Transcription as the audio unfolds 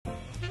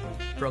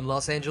From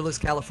Los Angeles,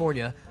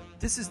 California,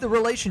 this is The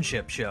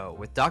Relationship Show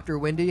with Dr.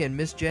 Wendy and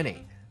Miss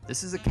Jenni.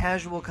 This is a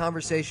casual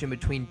conversation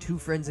between two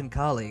friends and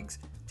colleagues,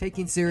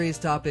 taking serious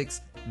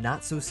topics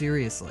not so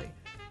seriously.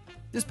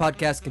 This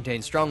podcast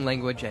contains strong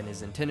language and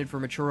is intended for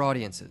mature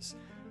audiences.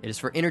 It is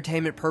for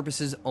entertainment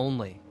purposes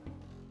only.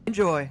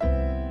 Enjoy.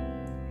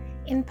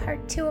 In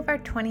part 2 of our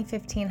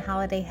 2015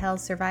 Holiday Hell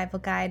Survival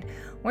Guide,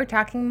 we're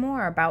talking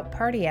more about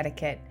party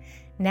etiquette,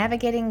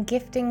 navigating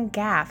gifting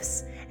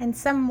gaffes, and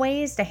some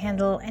ways to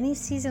handle any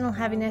seasonal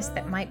heaviness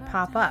that might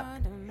pop up.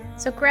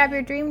 So grab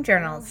your dream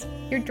journals,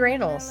 your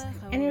dreidels,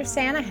 and your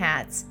Santa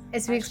hats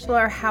as we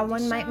explore how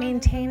one might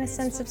maintain a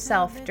sense of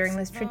self during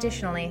this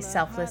traditionally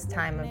selfless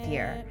time of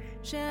year.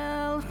 There's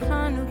a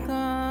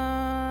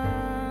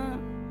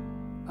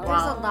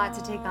lot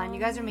to take on.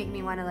 You guys are making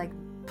me want to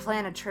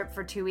plan a trip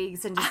for 2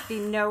 weeks and just be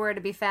nowhere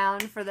to be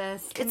found for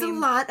this. It's a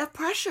lot of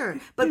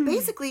pressure, but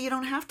basically you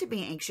don't have to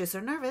be anxious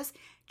or nervous.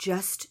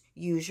 Just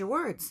use your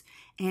words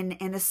and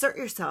assert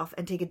yourself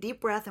and take a deep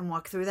breath and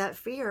walk through that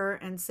fear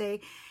and say,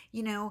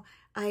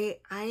 I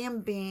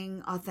am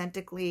being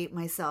authentically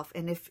myself.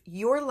 And if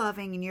you're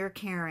loving and you're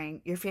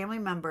caring, your family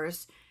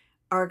members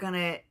are going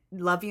to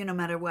love you no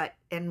matter what.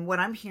 And what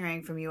I'm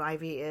hearing from you,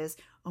 Ivy, is,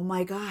 oh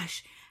my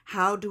gosh,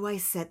 how do I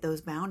set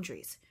those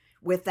boundaries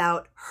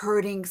without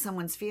hurting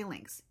someone's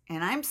feelings?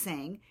 And I'm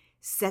saying,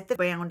 set the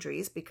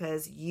boundaries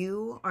because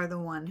you are the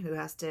one who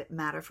has to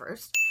matter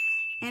first.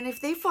 And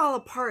if they fall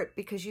apart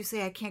because you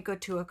say, I can't go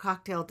to a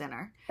cocktail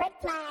dinner, red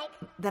flag,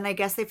 then I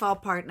guess they fall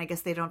apart and I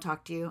guess they don't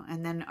talk to you.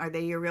 And then are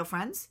they your real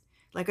friends?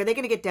 Are they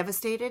going to get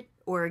devastated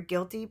or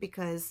guilty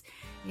because,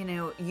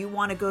 you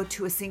want to go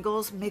to a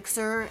singles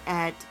mixer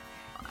at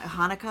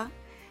Hanukkah,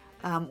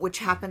 which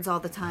happens all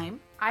the time?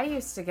 I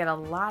used to get a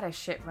lot of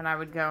shit when I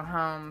would go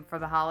home for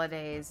the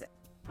holidays.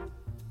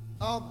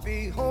 I'll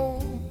be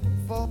home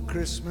for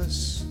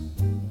Christmas.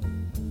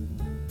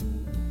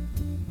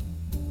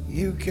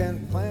 You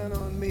can plan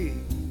on me.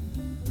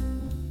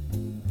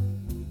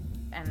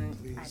 And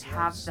I'd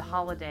have the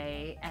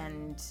holiday,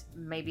 and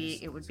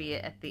maybe it would be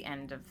at the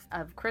end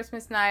of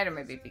Christmas night, or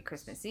maybe it'd be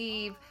Christmas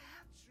Eve.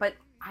 But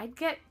I'd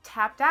get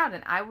tapped out,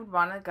 and I would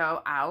want to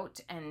go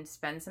out and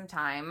spend some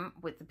time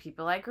with the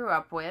people I grew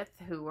up with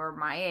who were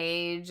my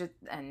age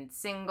and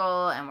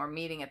single, and were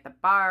meeting at the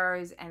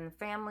bars, and the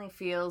family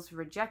feels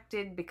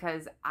rejected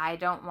because I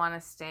don't want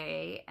to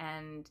stay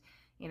and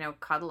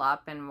cuddle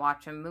up and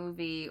watch a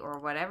movie or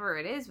whatever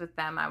it is with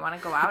them. I want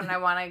to go out and I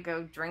want to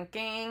go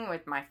drinking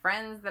with my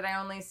friends that I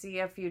only see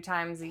a few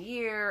times a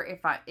year,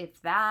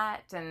 if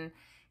that, and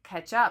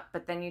catch up.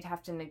 But then you'd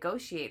have to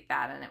negotiate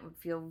that, and it would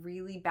feel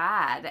really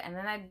bad. And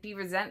then I'd be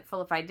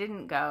resentful if I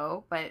didn't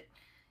go. But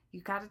you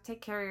got to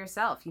take care of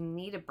yourself. You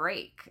need a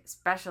break,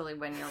 especially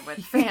when you're with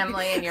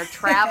family and you're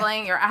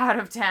traveling, you're out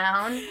of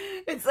town.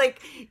 It's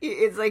like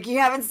you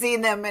haven't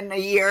seen them in a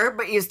year,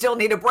 but you still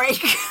need a break.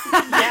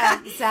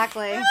 Yeah,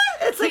 exactly.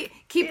 It's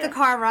keep the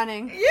car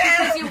running. Yeah.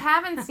 Because you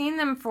haven't seen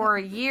them for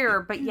a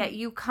year, but yet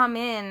you come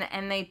in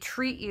and they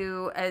treat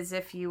you as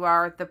if you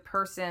are the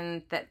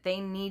person that they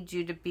need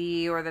you to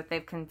be, or that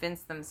they've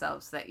convinced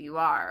themselves that you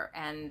are.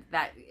 And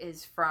that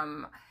is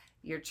from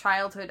your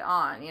childhood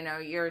on.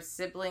 Your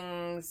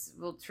siblings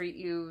will treat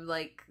you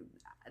like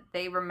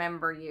they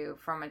remember you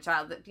from a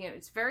child.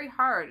 It's very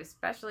hard,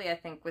 especially I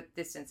think with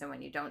distance and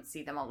when you don't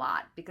see them a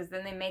lot, because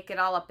then they make it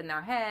all up in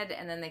their head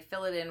and then they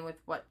fill it in with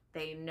what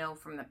they know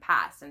from the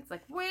past. And it's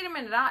like, wait a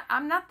minute,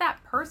 I'm not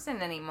that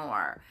person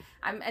anymore.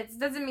 It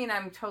doesn't mean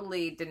I'm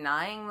totally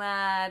denying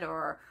that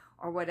or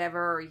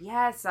whatever.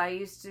 Yes, I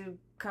used to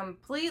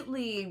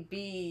completely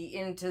be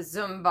into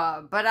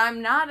Zumba, but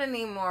I'm not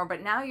anymore.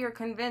 But now you're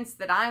convinced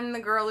that I'm the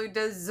girl who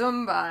does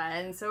Zumba,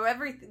 and so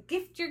every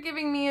gift you're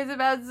giving me is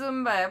about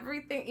Zumba.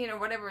 Everything,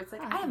 whatever. It's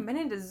like, I haven't been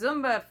into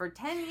Zumba for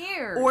 10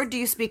 years. Or do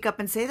you speak up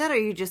and say that, or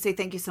you just say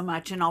thank you so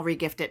much and I'll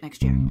regift it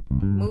next year?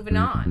 Moving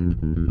on.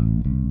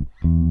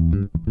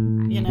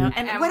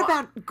 And what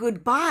about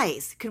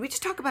goodbyes? Could we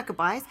just talk about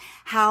goodbyes?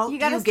 How do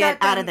you get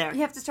out of there?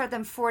 You have to start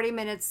them 40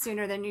 minutes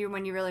sooner than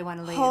when you really want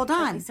to leave. Hold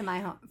on. At least in my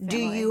home family. Do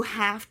you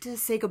have to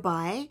say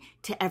goodbye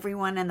to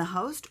everyone and the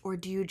host, or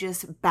do you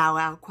just bow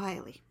out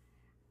quietly?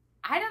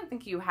 I don't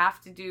think you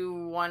have to do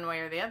one way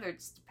or the other. It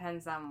just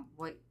depends on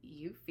what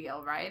you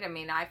feel, right? I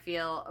mean, I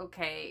feel,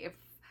 okay, if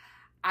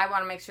I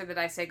want to make sure that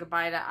I say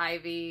goodbye to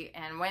Ivy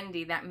and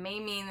Wendy, that may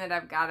mean that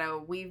I've got to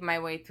weave my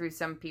way through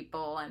some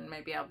people, and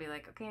maybe I'll be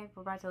like, okay,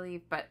 we're about to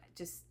leave, but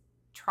just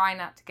try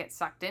not to get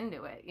sucked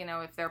into it.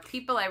 If there are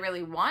people I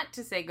really want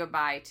to say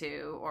goodbye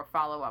to or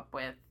follow up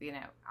with,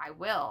 I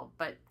will,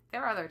 but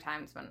there are other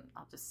times when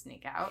I'll just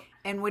sneak out.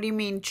 And what do you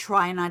mean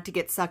try not to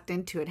get sucked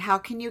into it? How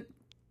can you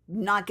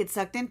not get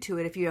sucked into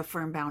it if you have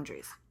firm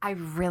boundaries? I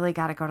really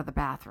got to go to the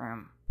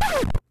bathroom.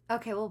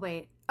 Okay, we'll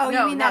wait. Oh,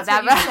 no, you mean no,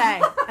 that's what you say?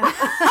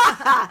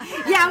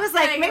 Yeah, I was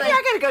like, maybe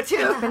I gotta go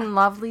too. It's been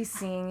lovely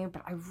seeing you,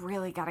 but I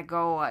really gotta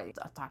go.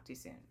 I'll talk to you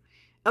soon.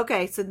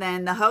 Okay, so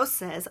then the host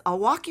says, I'll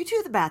walk you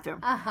to the bathroom.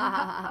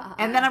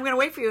 And then I'm going to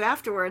wait for you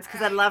afterwards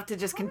because I'd love to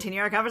just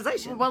continue our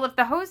conversation. Well, if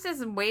the host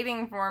is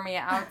waiting for me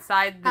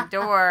outside the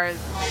doors,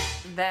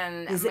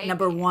 then Is it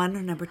number 1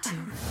 or number 2?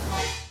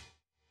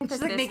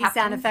 She's like making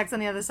sound effects on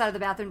the other side of the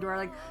bathroom door,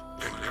 like.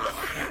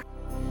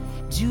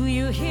 Do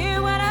you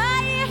hear what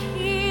I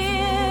hear?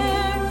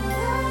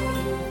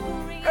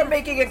 Or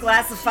making a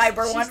glass of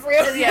fiber one for you.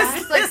 Yeah,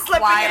 Just like slipping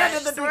quiet. it under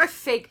the Just door. like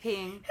fake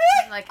peeing.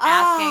 Like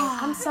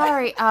asking, I'm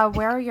sorry,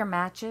 where are your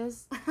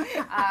matches?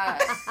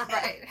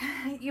 Right.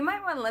 You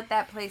might want to let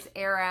that place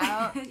air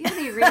out. You have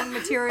any reading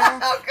material?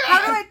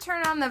 How do I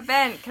turn on the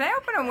vent? Can I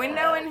open a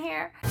window in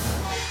here?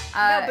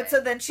 No, but so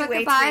then she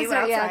waits for you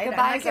outside. Yeah, I'm not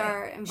goodbyes kidding.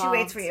 are involved. She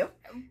waits for you.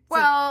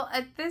 Well,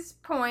 at this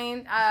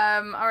point,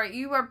 all right,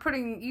 you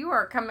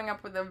are coming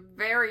up with a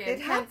very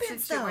It intense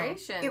happens,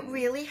 situation. though. It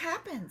really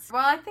happens.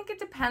 Well, I think it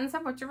depends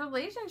on what your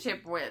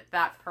relationship with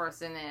that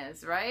person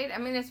is, right? I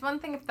mean, it's one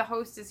thing if the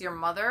host is your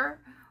mother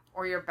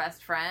or your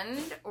best friend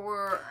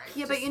or...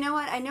 Yeah, but you know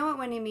what? I know what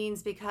Wendy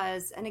means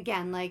because, and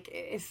again, like,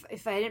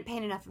 if I didn't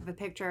paint enough of a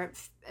picture,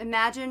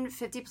 imagine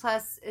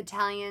 50-plus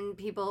Italian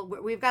people.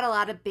 We've got a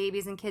lot of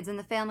babies and kids in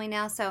the family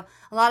now, so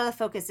a lot of the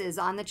focus is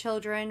on the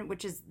children,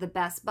 which is the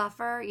best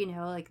buffer. You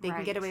know, like, they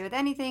can get away with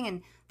anything,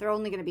 and they're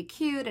only going to be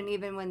cute, and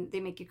even when they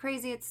make you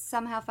crazy, it's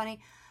somehow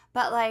funny.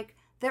 But, like,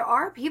 there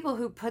are people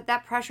who put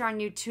that pressure on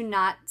you to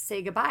not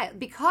say goodbye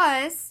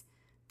because...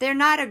 they're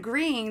not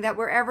agreeing that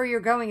wherever you're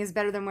going is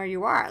better than where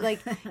you are. Like,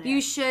 you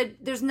should,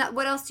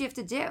 what else do you have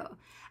to do?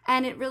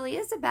 And it really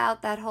is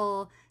about that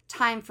whole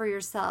time for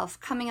yourself,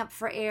 coming up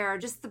for air,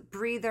 just the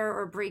breather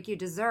or break you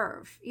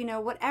deserve. You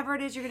know, whatever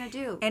it is you're going to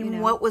do.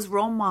 And what was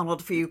role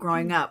modeled for you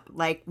growing up?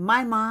 Like,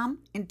 my mom,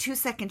 in 2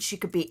 seconds, she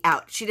could be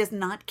out. She does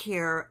not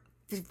care.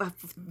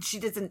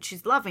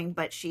 She's loving,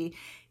 but she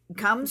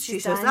comes, she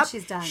shows up,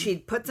 she's done. She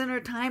puts in her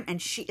time, and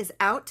she is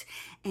out,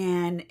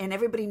 and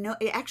everybody know.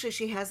 Actually,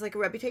 she has like a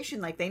reputation,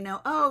 like they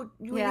know. Oh,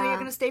 you know you're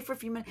going to stay for a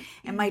few minutes.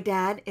 And my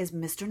dad is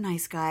Mr.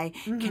 Nice Guy,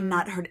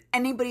 cannot hurt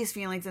anybody's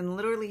feelings, and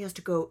literally has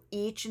to go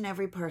each and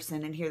every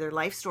person and hear their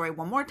life story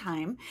one more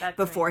time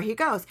before he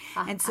goes.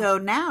 And so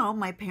now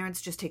my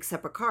parents just take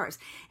separate cars.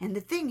 And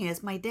the thing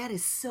is, my dad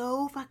is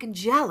so fucking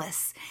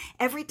jealous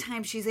every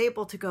time she's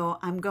able to go.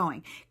 I'm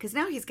going, because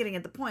now he's getting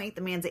at the point.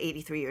 The man's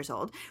 83 years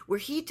old, where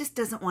he just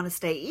doesn't want to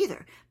stay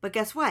either. But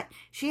guess what?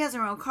 She has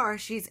her own car.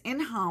 She's in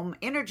home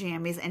in her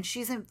jammies, and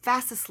she's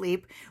fast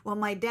asleep while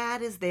my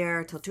dad is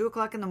there till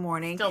 2:00 in the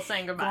morning, still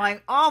saying goodbye,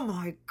 going, oh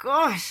my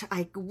gosh,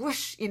 I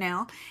wish, you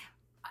know.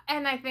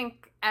 And I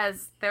think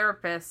as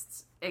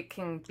therapists it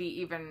can be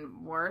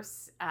even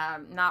worse.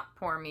 Not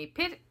poor me,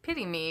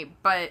 pity me,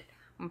 but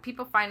when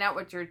people find out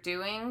what you're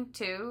doing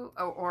too,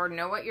 or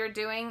know what you're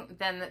doing,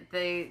 then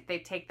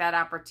they take that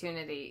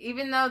opportunity,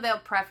 even though they'll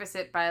preface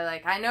it by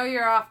like, I know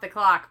you're off the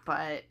clock,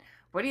 but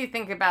what do you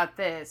think about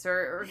this?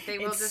 Or they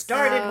will just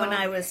started when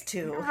I was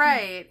 2.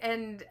 Right.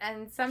 And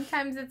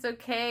sometimes it's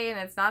okay and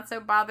it's not so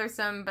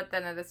bothersome, but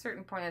then at a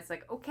certain point it's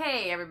like,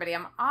 okay, everybody,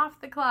 I'm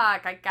off the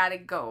clock. I gotta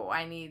go.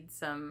 I need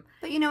some.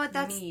 But you know what?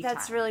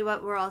 That's really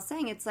what we're all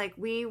saying. It's like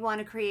we want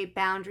to create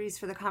boundaries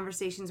for the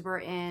conversations we're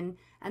in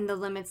and the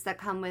limits that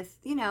come with,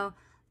 you know,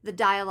 the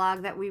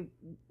dialogue that we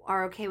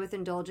are okay with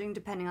indulging,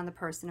 depending on the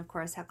person, of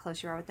course, how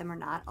close you are with them or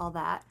not, all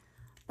that.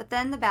 But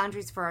then the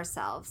boundaries for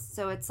ourselves.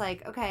 So it's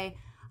like, okay,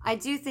 I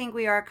do think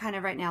we are kind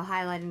of right now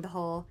highlighting the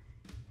whole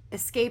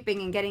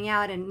escaping and getting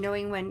out and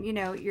knowing when, you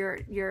know,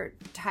 your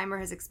timer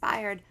has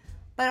expired.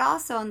 But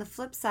also on the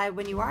flip side,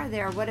 when you are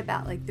there, what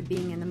about like the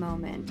being in the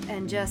moment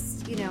and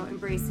just, you know,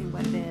 embracing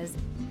what it is?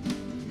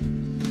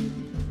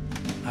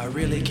 I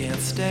really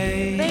can't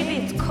stay.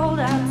 Baby, it's cold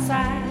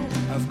outside.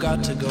 I've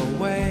got to go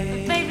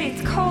away. Baby,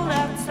 it's cold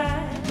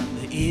outside.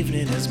 The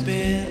evening has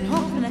been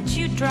hoping that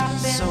you drop in.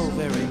 So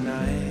very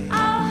nice.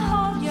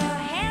 I'll hold your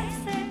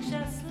hands there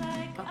just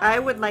like I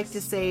would like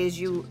to say, as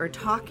you are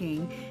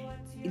talking,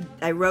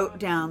 I wrote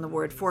down the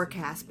word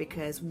forecast,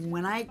 because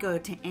when I go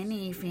to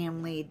any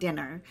family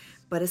dinner,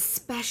 but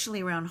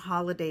especially around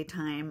holiday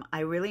time,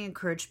 I really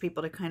encourage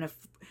people to kind of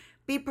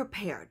be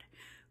prepared.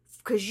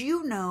 Because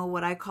you know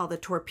what I call the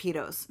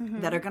torpedoes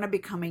that are going to be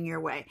coming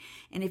your way.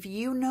 And if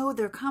you know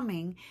they're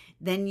coming,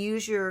 then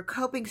use your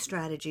coping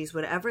strategies,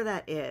 whatever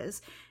that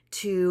is,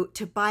 to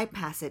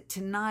bypass it,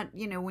 to not,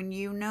 you know, when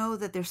you know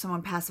that there's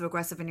someone passive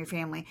aggressive in your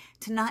family,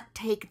 to not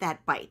take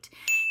that bite,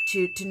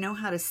 to know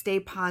how to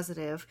stay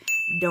positive.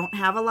 Don't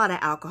have a lot of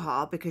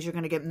alcohol because you're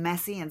going to get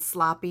messy and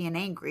sloppy and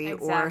angry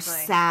or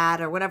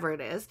sad or whatever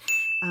it is.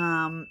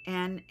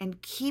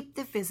 And keep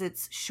the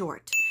visits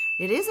short.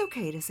 It is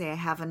okay to say I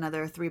have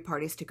another 3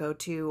 parties to go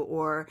to,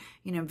 or,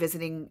 you know,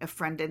 visiting a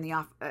friend in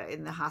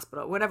the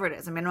hospital, whatever it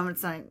is. I mean, I'm not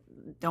saying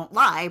don't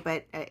lie,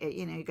 but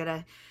you know, you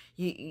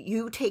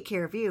you take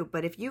care of you.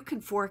 But if you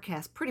can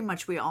forecast, pretty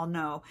much we all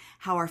know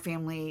how our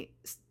family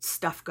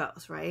stuff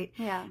goes, right?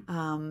 Yeah.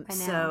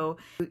 So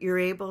you're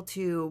able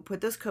to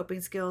put those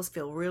coping skills,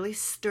 feel really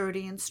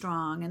sturdy and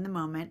strong in the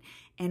moment.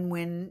 And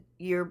when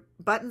your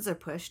buttons are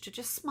pushed, to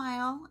just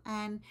smile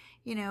and,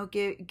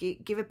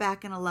 give it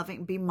back in a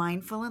loving, be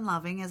mindful and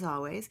loving as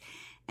always.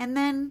 And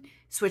then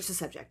switch the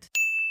subject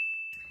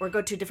or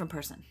go to a different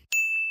person.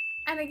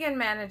 And again,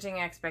 managing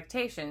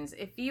expectations.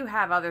 If you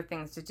have other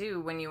things to do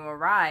when you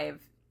arrive,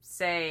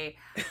 say,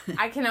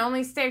 I can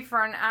only stay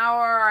for an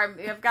hour.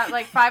 I've got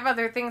like 5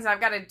 other things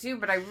I've got to do,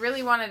 but I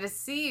really wanted to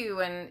see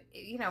you, and,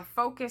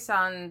 focus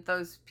on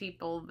those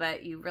people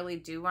that you really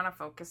do want to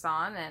focus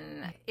on.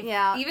 And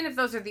even if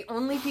those are the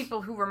only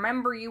people who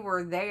remember you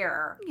were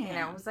there,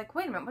 it was like,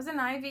 wait a minute, wasn't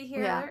Ivy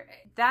here? Yeah.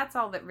 That's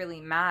all that really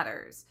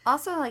matters.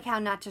 Also, like, how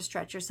not to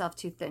stretch yourself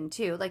too thin,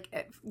 too.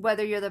 Like,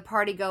 whether you're the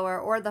party goer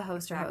or the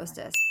host or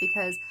hostess,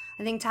 because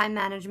I think time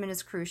management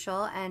is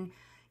crucial. And,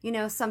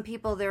 some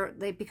people,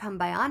 they become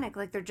bionic.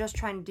 Like, they're just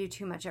trying to do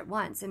too much at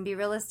once, and be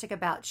realistic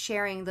about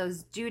sharing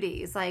those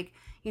duties. Like,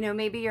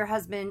 maybe your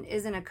husband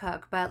isn't a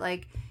cook, but,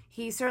 like,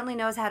 he certainly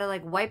knows how to,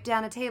 like, wipe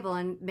down a table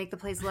and make the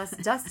place less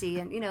dusty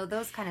and,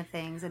 those kind of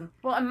things. And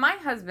my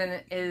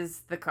husband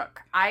is the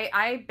cook.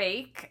 I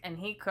bake and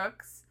he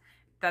cooks.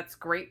 That's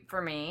great for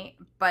me.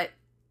 But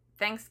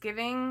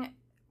Thanksgiving,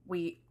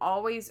 we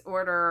always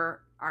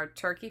order our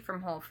turkey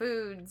from Whole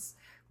Foods.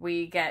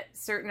 We get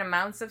certain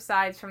amounts of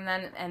sides from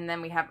them, and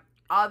then we have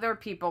other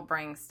people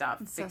bring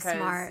stuff. It's so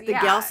smart. The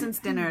Gelson's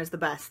dinner is the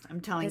best.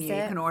 I'm telling you,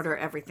 it? you can order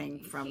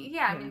everything from.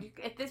 Yeah, I mean,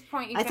 at this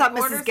point, you I can thought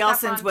order Mrs.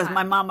 Gelson's was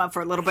my mama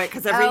for a little bit,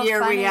 because every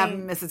year we have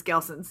Mrs.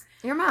 Gelson's.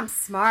 Your mom's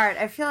smart.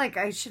 I feel like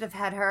I should have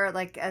had her,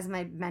 like, as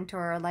my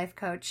mentor or life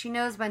coach. She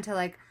knows when to,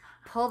 like,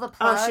 pull the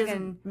plug. She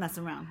doesn't mess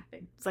around.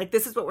 It's like,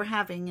 this is what we're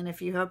having, and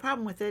if you have a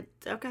problem with it,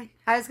 okay.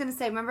 I was going to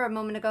say, remember a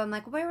moment ago, I'm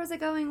like, where was I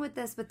going with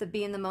this, with the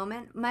be in the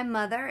moment? My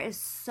mother is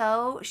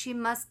she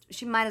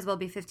might as well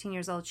be 15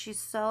 years old. She's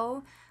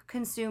so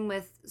consumed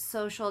with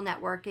social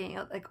networking,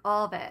 like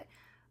all of it.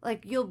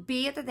 Like, you'll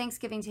be at the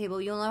Thanksgiving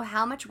table, you'll know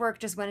how much work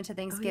just went into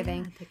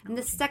Thanksgiving, and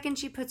the second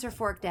she puts her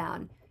fork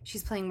down,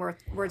 she's playing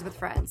Words with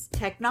Friends.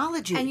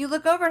 Technology. And you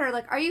look over at her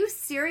like, are you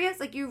serious?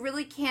 Like, you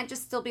really can't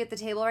just still be at the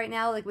table right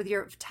now, like, with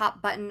your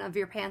top button of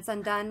your pants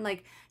undone,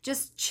 like,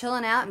 just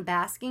chilling out and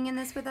basking in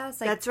this with us?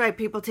 Like, that's right.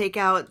 People take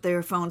out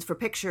their phones for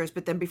pictures,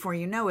 but then before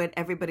you know it,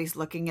 everybody's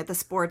looking at the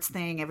sports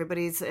thing.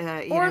 Everybody's,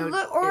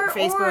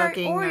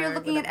 Facebooking. Or you're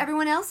looking at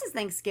everyone else's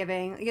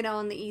Thanksgiving,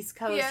 on the East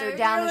Coast or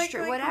down the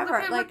street, whatever.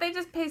 Look at what they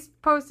just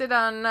posted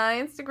on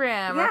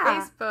Instagram or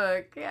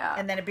Facebook. Yeah.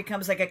 And then it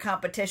becomes like a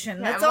competition.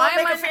 Yeah, Let's all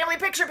make a family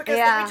picture, because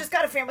then we just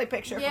got a family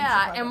picture.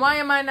 Yeah, and why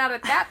am I not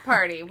at that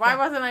party? Why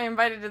wasn't I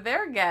invited to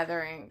their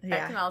gathering?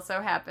 That can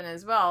also happen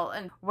as well.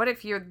 And what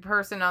if you're the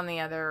person on the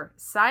other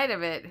side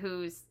of it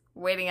who's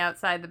waiting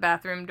outside the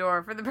bathroom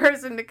door for the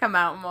person to come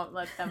out and won't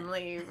let them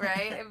leave,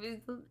 right? I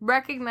mean,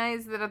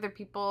 recognize that other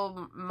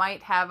people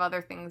might have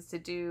other things to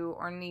do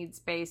or need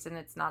space, and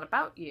it's not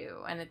about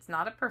you, and it's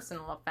not a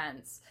personal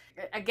offense.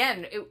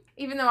 Again,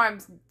 even though I'm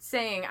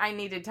saying I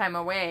needed time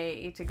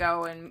away to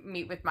go and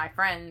meet with my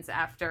friends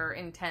after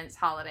intense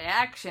holiday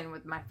action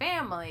with my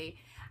family,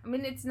 I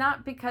mean, it's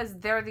not because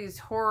they're these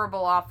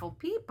horrible, awful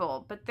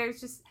people, but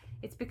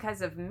it's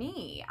because of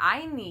me.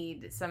 I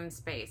need some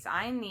space.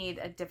 I need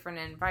a different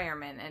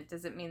environment. It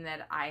doesn't mean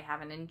that I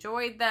haven't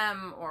enjoyed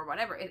them or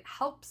whatever. It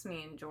helps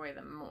me enjoy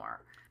them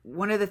more.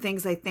 One of the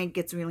things I think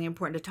it's really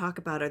important to talk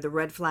about are the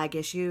red flag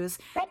issues,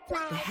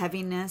 the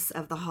heaviness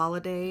of the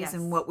holidays. Yes.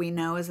 And what we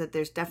know is that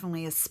there's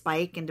definitely a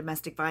spike in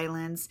domestic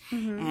violence,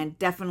 and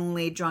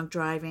definitely drunk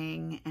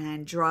driving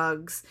and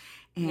drugs.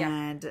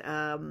 And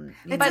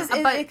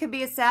it could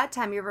be a sad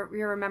time. You're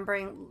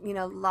remembering,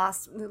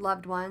 lost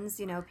loved ones.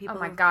 People. Oh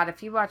my God!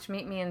 If you watch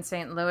Meet Me in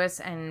St. Louis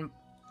and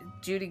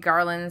Judy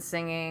Garland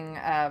singing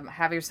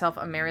 "Have Yourself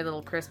a Merry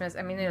Little Christmas,"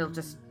 I mean, it'll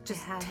just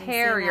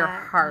tear your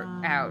heart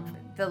out.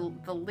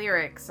 The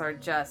lyrics are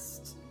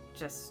just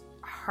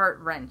heart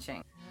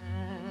wrenching.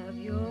 Have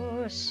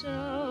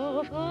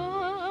yourself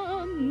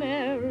a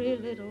merry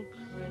little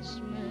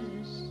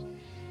Christmas.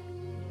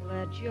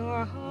 Let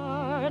your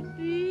heart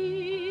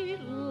be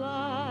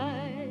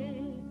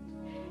light.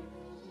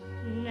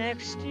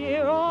 Next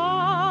year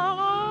all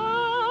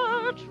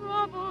our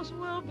troubles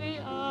will be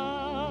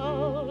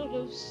out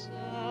of sight.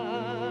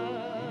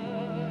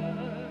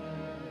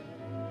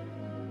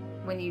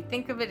 When you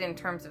think of it in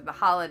terms of the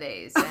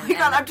holidays, oh my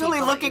God, I'm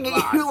totally looking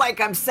at you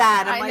like I'm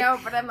sad. I know,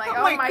 but I'm like,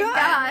 oh my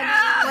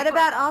God. What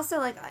about also,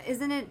 like,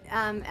 isn't it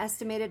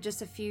estimated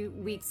just a few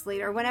weeks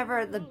later,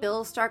 whenever the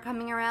bills start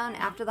coming around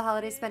after the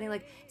holiday spending,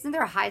 like, isn't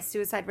there a high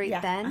suicide rate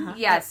then?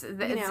 Yes,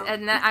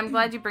 and I'm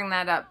glad you bring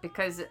that up,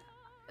 because,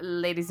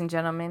 ladies and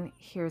gentlemen,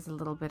 here's a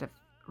little bit of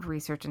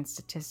research and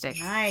statistics.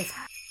 Nice.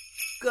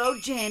 Go,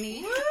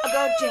 Jenni.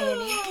 Go,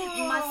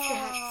 Jenni.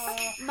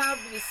 My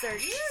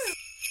research.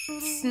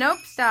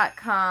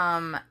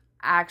 Snopes.com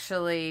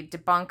actually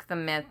debunk the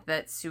myth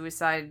that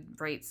suicide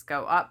rates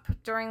go up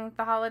during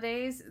the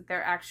holidays.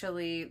 They're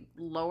actually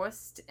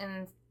lowest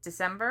in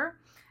December,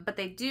 but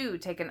they do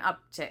take an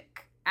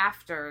uptick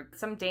after.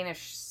 Some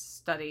Danish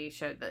study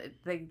showed that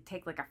they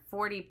take like a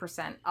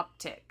 40%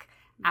 uptick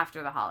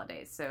after the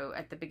holidays, so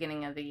at the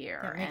beginning of the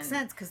year. That makes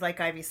sense, because like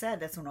Ivy said,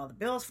 that's when all the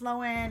bills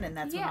flow in, and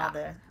that's when all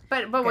the...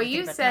 But what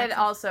you said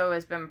also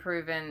has been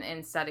proven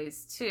in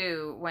studies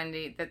too,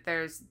 Wendy, that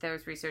there's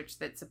research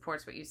that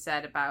supports what you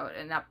said about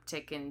an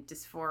uptick in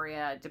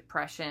dysphoria,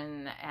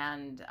 depression,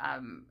 and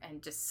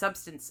just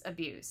substance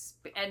abuse.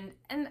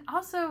 And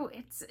also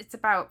it's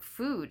about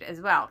food as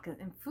well, because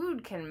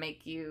food can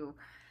make you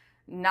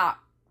not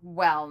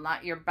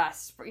your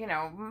best,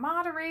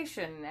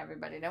 moderation,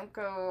 everybody. Don't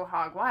go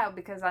hog wild,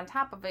 because on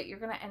top of it, you're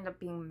going to end up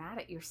being mad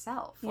at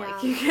yourself. Yeah.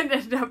 Like, you can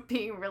end up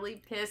being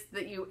really pissed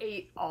that you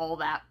ate all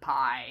that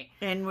pie.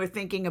 And we're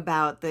thinking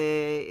about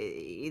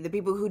the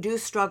people who do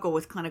struggle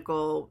with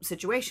clinical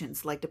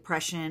situations like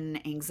depression,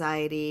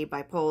 anxiety,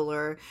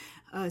 bipolar,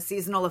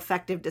 seasonal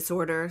affective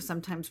disorder.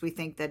 Sometimes we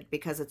think that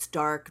because it's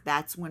dark,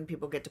 that's when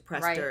people get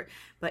depressed. Right.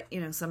 But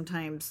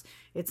sometimes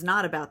it's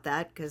not about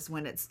that, because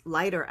when it's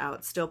lighter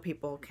out, still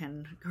people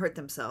can hurt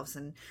themselves,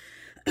 and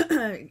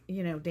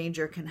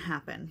danger can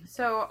happen.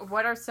 So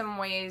what are some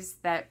ways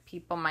that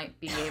people might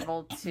be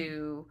able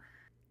to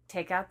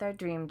take out their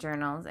dream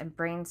journals and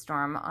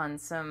brainstorm on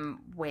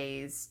some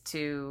ways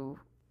to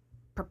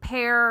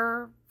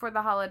prepare for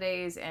the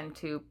holidays and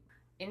to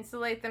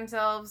insulate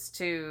themselves,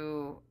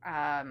 to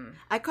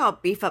I call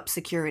it beef up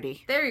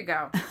security. There you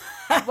go.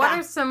 What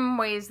are some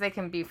ways they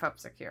can beef up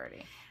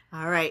security?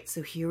 All right,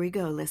 so here we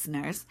go,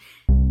 listeners.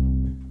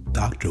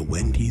 Dr.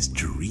 Wendy's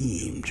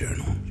Dream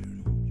Journal.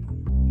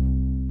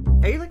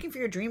 Are you looking for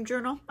your dream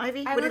journal,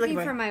 Ivy? I'm What are you looking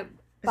for? for my Is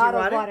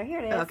bottle your of water. Here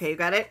it is. Okay, you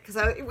got it? Because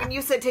when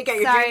you said take out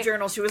your Sorry. dream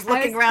journal, she was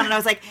looking around, and I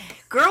was like,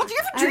 girl, do you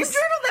have a dream was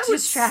journal? That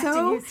was distracting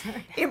so you,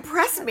 sorry.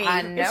 impressed me. I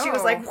And she was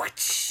know. like,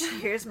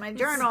 here's my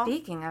journal.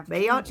 Speaking of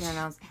Bayot. dream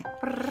journals,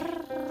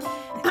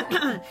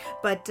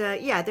 But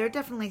yeah, there are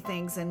definitely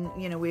things, and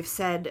we've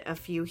said a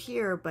few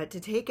here, but to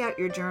take out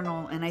your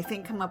journal and I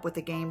think come up with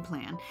a game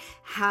plan.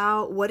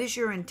 What is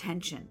your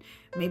intention?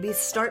 Maybe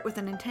start with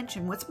an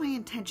intention. What's my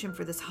intention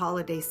for this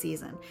holiday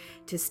season?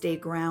 To stay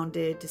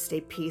grounded, to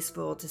stay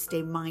peaceful, to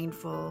stay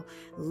mindful,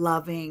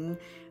 loving,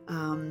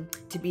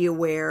 to be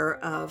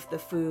aware of the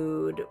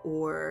food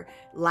or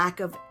lack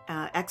of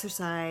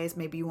exercise.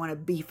 Maybe you want to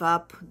beef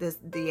up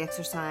the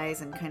exercise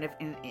and kind of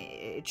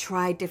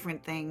try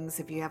different things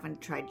if you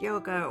haven't tried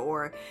yoga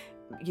or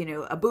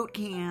a boot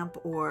camp,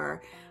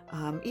 or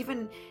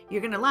even,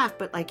 you're gonna laugh,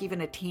 but like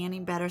even a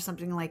tanning bed or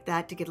something like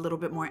that to get a little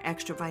bit more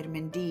extra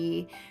vitamin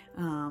D,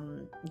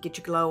 get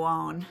your glow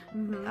on.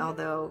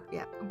 Although,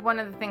 yeah. one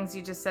of the things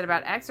you just said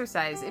about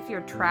exercise, if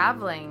you're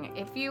traveling,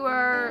 if you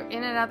are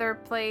in another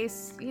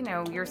place,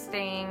 you're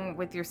staying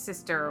with your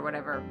sister or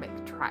whatever,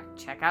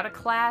 check out a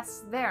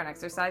class there, an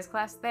exercise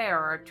class there,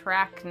 or a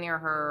track near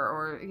her,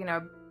 or,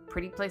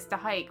 pretty place to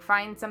hike.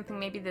 Find something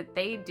maybe that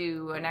they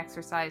do, an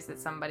exercise that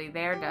somebody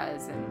there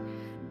does, and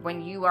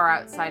when you are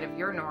outside of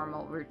your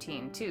normal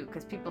routine too,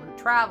 because people who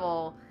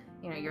travel,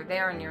 you're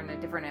there and you're in a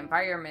different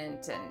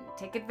environment, and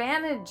take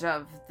advantage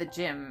of the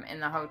gym in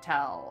the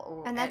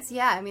hotel. And that's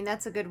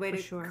that's a good way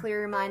to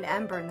clear your mind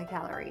and burn the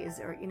calories,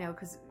 or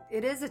because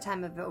it is a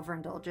time of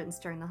overindulgence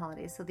during the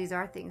holidays. So these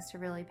are things to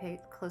really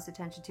pay close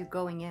attention to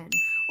going in.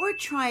 Or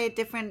try a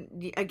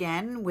different,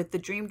 again, with the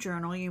dream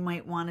journal, you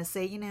might want to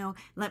say,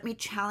 let me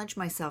challenge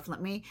myself.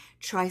 Let me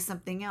try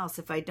something else.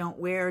 If I don't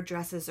wear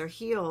dresses or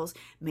heels,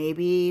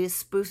 maybe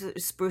spruce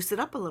it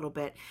up a little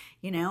bit.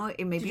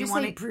 Maybe Did you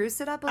want say to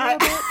Bruce it up a little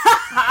bit?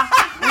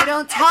 We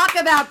don't talk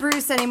about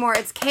Bruce anymore.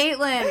 It's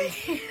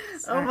Caitlin.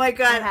 Oh my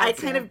God, I had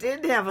kind to. of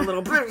did have a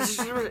little Bruce.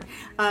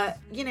 But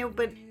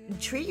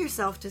treat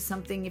yourself to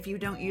something. If you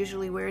don't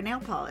usually wear nail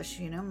polish,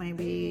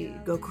 maybe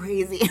go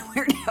crazy and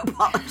wear nail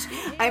polish.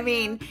 I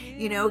mean,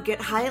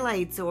 get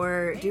highlights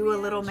or do a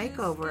little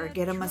makeover,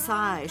 get a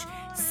massage.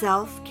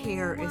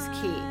 Self-care is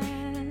key.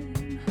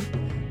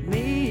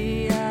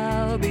 Me,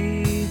 I'll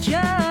be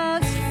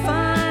just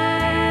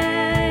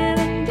fine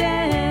and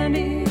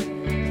dandy.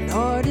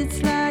 Lord,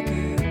 it's like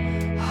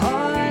a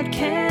hard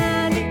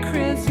candy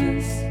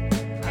Christmas.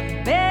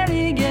 I'm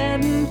barely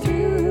getting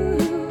through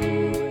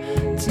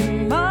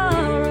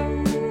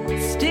tomorrow.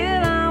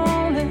 Still, I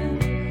won't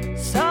let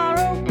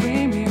sorrow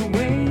bring me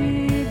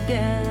way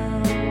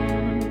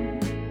down.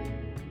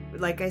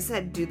 Like I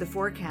said, do the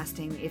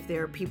forecasting. If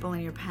there are people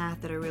in your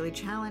path that are really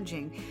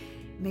challenging,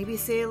 maybe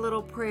say a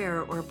little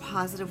prayer or a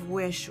positive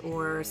wish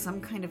or some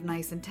kind of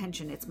nice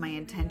intention. It's my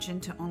intention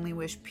to only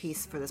wish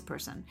peace for this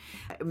person.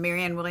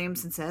 Marianne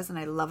Williamson says, and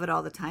I love it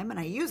all the time, and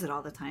I use it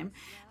all the time,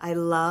 I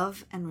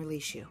love and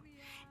release you.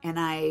 And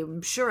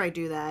I'm sure I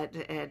do that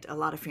at a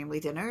lot of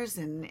family dinners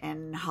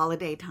and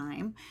holiday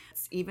time.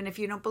 Even if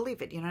you don't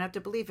believe it, you don't have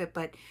to believe it,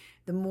 but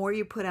the more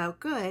you put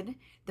out good,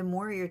 the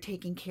more you're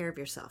taking care of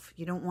yourself.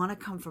 You don't want to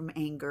come from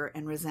anger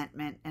and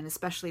resentment, and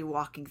especially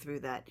walking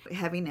through that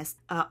heaviness.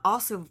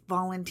 Also,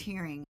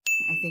 volunteering.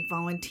 I think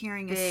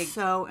volunteering is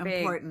so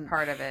important. Big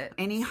part of it.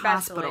 Any Especially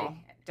hospital.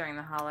 during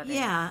the holidays.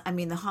 Yeah, I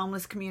mean the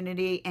homeless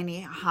community,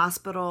 any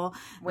hospital,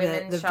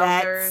 Women's the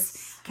shelters.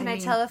 vets. Can I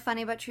tell a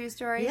funny but true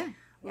story? Yeah.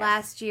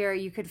 Last year,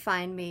 you could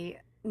find me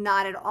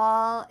not at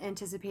all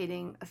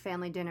anticipating a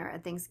family dinner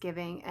at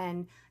Thanksgiving,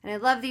 and I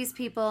love these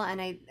people,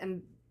 and I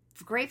am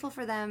grateful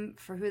for them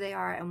for who they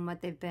are and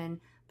what they've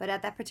been. But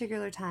at that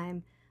particular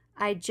time,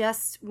 I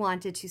just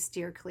wanted to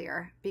steer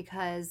clear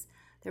because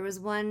there was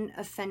one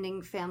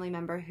offending family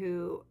member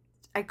who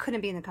I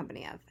couldn't be in the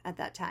company of at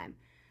that time.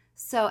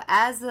 So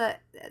as the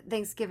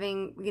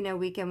Thanksgiving,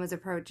 weekend was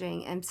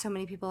approaching, and so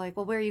many people were like,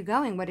 well, where are you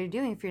going? What are you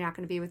doing if you're not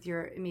going to be with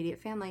your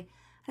immediate family?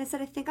 And I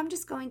said, I think I'm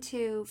just going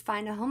to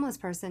find a homeless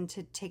person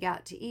to take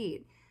out to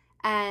eat.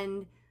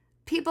 And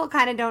people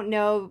kind of don't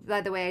know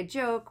by the way I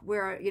joke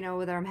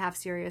whether I'm half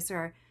serious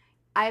or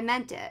I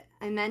meant it.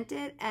 And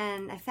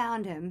I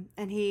found him,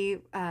 and he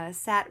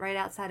sat right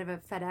outside of a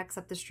FedEx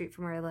up the street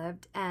from where I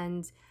lived,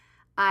 and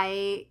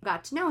I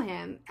got to know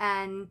him,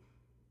 and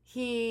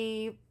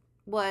he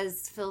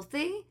was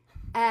filthy,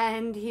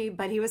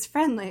 but he was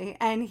friendly,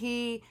 and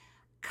he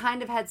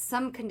kind of had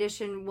some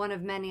condition, one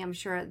of many, I'm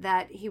sure,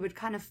 that he would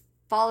kind of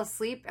fall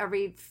asleep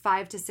every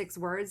 5 to 6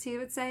 words he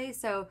would say.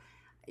 So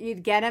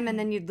you'd get him and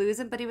then you'd lose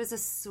him, but he was a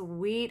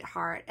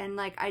sweetheart, and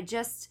I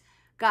just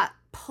got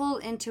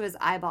pulled into his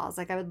eyeballs.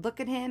 I would look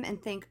at him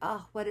and think,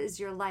 oh, what is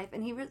your life?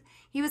 And he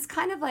was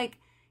kind of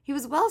he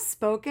was well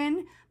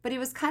spoken, but he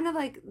was kind of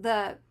like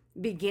the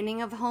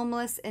beginning of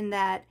homeless in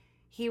that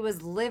he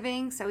was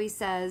living, so he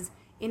says,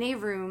 in a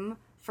room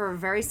for a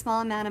very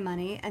small amount of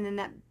money, and then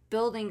that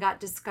building got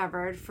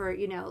discovered for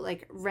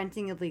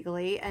renting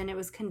illegally, and it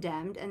was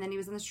condemned, and then he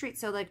was on the street.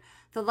 So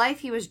the life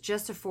he was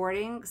just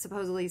affording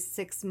supposedly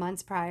 6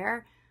 months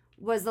prior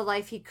was the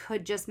life he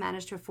could just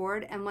manage to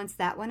afford, and once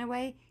that went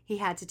away, he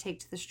had to take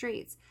to the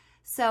streets.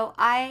 So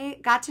I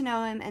got to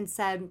know him and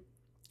said,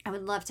 I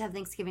would love to have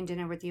Thanksgiving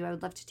dinner with you. I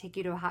would love to take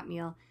you to a hot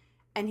meal.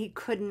 And he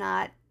could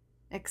not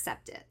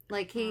accept it.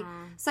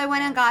 So I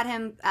went and got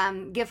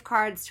him gift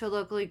cards to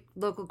a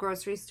local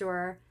grocery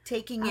store.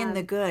 Taking in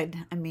the good.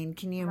 I mean,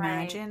 can you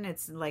imagine?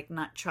 It's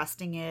not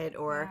trusting it,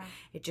 or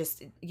it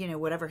just,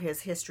 whatever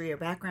his history or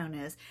background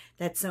is.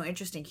 That's so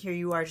interesting. Here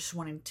you are just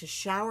wanting to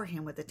shower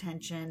him with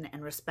attention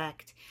and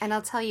respect. And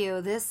I'll tell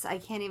you this,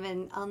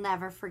 I'll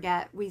never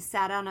forget. We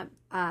sat on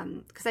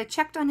because I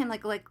checked on him,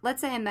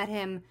 let's say I met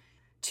him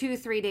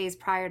 2-3 days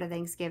prior to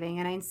Thanksgiving,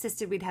 and I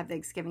insisted we'd have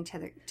Thanksgiving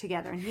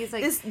together. And he's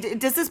like,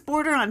 does this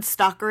border on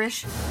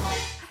stalkerish?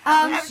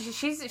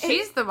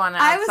 She's the one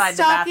outside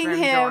the bathroom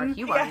door.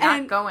 You are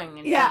not going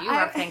until you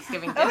have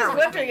Thanksgiving dinner. I was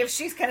wondering if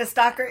she's kind of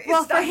stalker.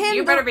 Well, for him,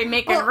 you better be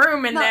making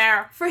room in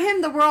there. For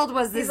him, the world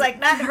was this. He's like,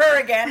 not her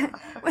again.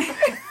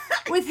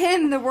 With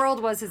him, the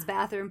world was his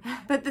bathroom.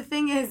 But the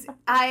thing is,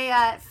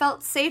 I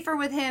felt safer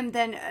with him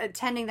than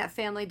attending that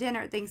family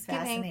dinner at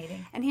Thanksgiving.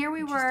 Fascinating. And here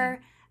we were.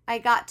 I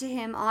got to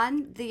him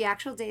on the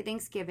actual day,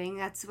 Thanksgiving.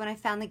 That's when I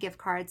found the gift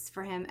cards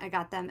for him. I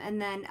got them.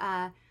 And then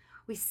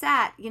we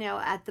sat,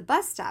 at the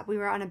bus stop. We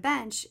were on a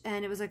bench,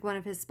 and it was one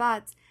of his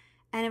spots.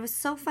 And it was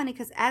so funny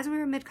because as we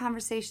were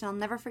mid-conversation, I'll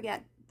never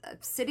forget, a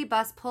city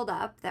bus pulled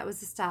up. That was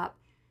the stop.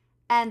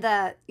 And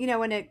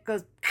when it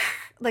goes,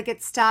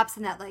 it stops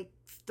and that,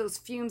 those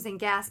fumes and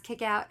gas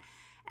kick out.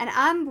 And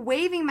I'm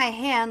waving my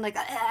hand,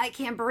 I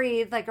can't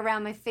breathe,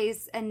 around my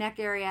face and neck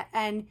area.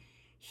 And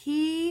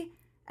he,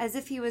 as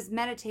if he was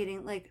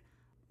meditating,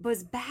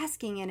 was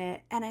basking in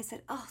it. And I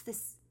said, oh,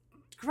 this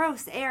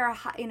gross air,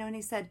 and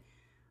he said,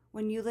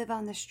 when you live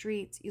on the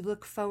streets, you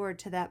look forward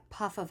to that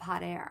puff of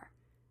hot air.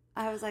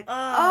 I was like,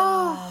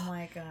 oh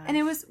my God. And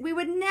we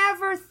would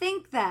never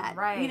think that,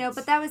 right?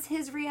 But that was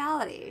his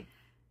reality.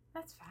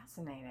 That's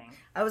fascinating.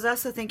 I was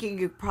also thinking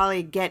you'd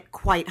probably get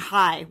quite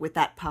high with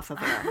that puff of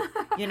air.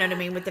 You know what I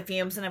mean? With the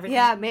fumes and everything.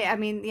 Yeah,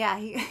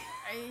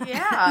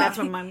 That's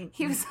what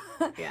he was.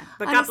 Yeah,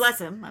 but God bless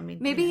him.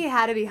 Maybe he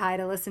had to be high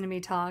to listen to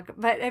me talk.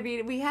 But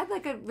we had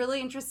a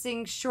really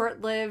interesting,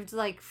 short-lived,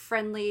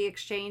 friendly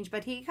exchange.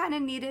 But he kind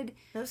of needed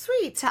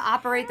sweet to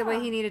operate the way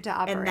he needed to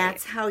operate. And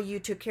that's how you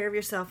took care of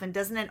yourself. And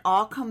doesn't it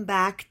all come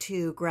back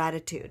to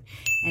gratitude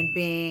and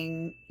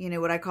being,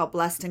 what I call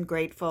blessed and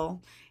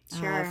grateful?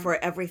 Sure. For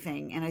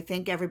everything. And I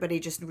think everybody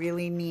just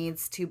really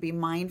needs to be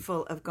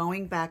mindful of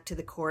going back to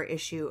the core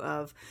issue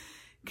of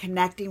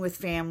connecting with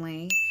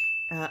family,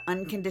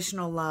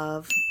 unconditional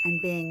love, and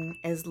being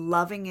as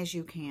loving as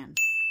you can.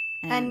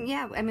 And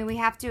we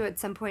have to at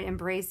some point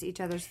embrace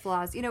each other's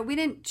flaws. We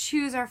didn't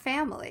choose our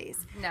families.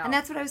 No. And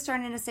that's what I was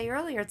starting to say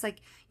earlier. It's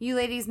you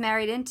ladies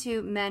married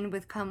into men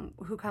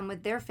who come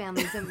with their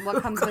families, and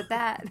what comes with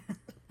that?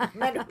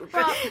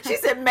 She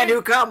said men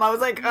who come. I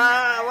was like,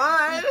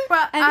 what?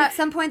 Well, and at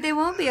some point they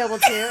won't be able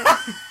to.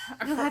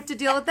 You'll have to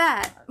deal with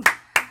that.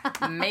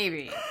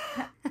 Maybe.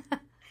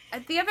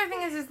 The other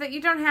thing is that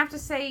you don't have to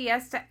say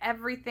yes to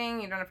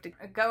everything. You don't have to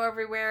go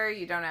everywhere.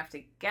 You don't have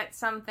to get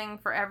something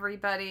for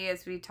everybody,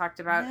 as we talked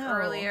about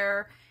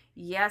earlier.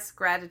 Yes,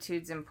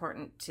 gratitude's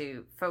important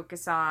to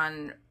focus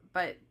on,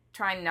 but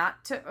try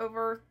not to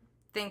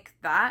overthink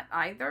that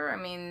either.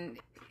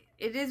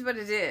 it is what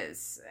it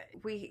is.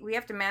 We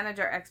have to manage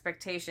our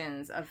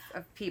expectations of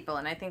people,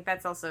 and I think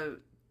that's also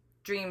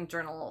dream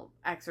journal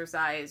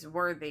exercise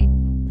worthy.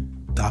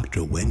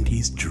 Dr.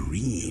 Wendy's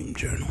Dream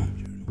Journal.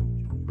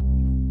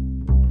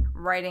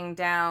 Writing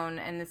down,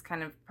 and this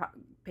kind of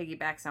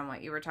piggybacks on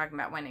what you were talking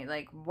about, Wendy.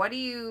 Like, what do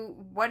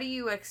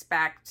you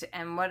expect,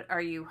 and what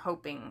are you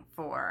hoping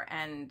for,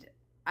 and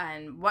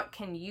what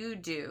can you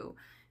do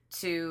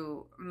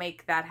to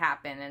make that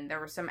happen? And there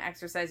were some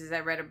exercises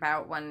I read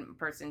about. One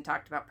person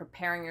talked about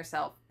preparing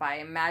yourself by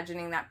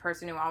imagining that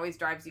person who always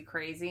drives you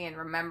crazy and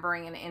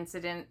remembering an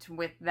incident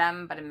with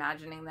them, but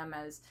imagining them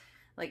as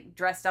like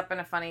dressed up in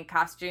a funny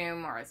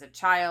costume or as a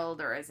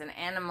child or as an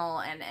animal,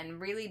 and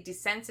really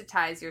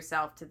desensitize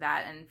yourself to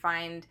that and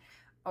find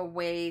a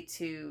way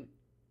to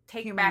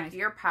take back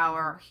your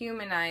power,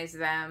 humanize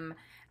them.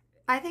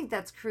 I think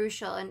that's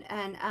crucial,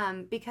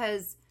 and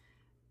because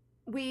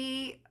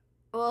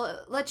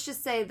let's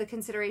just say the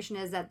consideration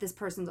is that this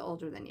person's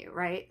older than you,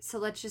 right? So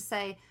let's just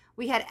say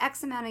we had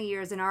X amount of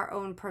years in our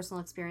own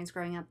personal experience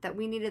growing up that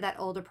we needed that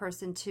older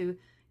person to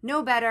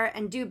know better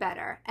and do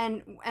better,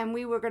 and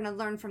we were going to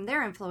learn from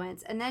their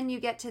influence. And then you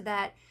get to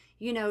that,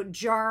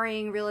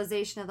 jarring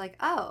realization of like,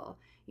 oh,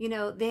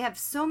 they have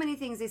so many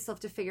things they still have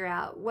to figure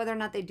out whether or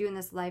not they do in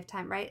this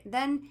lifetime, right?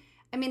 Then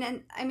I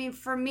mean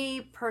for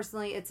me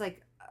personally, it's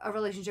like a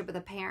relationship with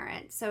a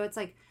parent. So it's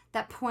like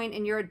that point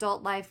in your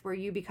adult life where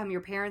you become your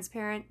parent's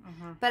parent.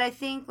 Mm-hmm. But I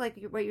think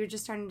like what you're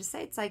just starting to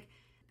say, it's like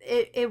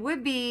it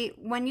would be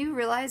when you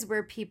realize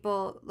where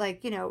people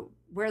like,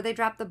 where they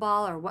drop the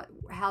ball or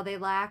how they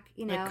lack,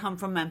 It come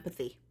from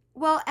empathy.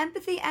 Well,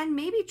 empathy, and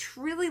maybe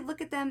really look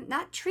at them,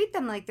 not treat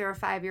them like they're a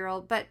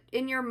 5-year-old, but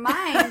in your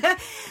mind,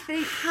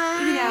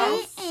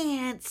 Hi,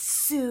 Aunt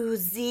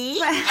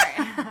Susie.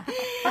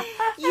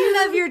 You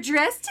love your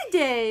dress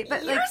today,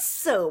 but you're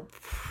so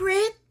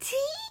pretty.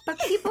 But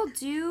people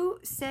do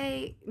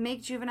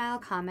make juvenile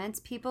comments.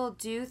 People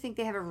do think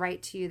they have a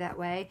right to you that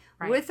way,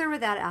 with or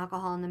without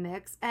alcohol in the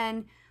mix,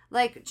 and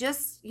like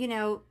just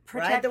protect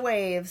Ride the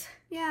waves.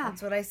 Yeah,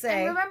 that's what I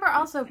say. And remember,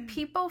 also,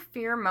 people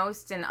fear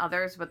most in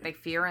others what they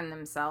fear in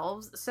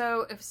themselves.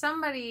 So if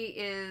somebody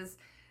is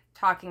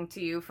talking to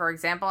you, for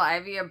example,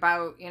 Ivy,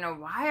 about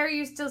why are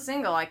you still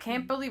single? I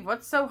can't believe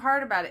what's so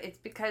hard about it. It's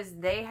because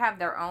they have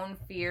their own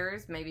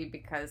fears. Maybe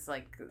because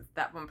like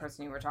that one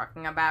person you were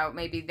talking about,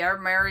 maybe their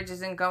marriage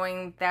isn't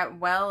going that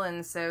well,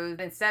 and so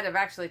instead of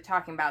actually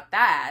talking about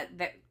that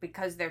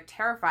because they're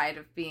terrified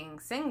of being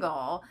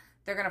single,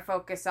 they're going to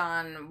focus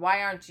on,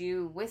 why aren't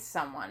you with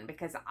someone?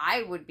 Because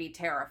I would be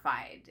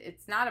terrified.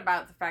 It's not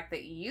about the fact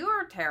that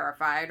you're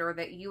terrified or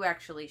that you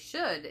actually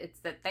should. It's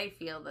that they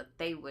feel that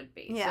they would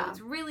be. Yeah. So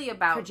it's really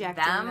about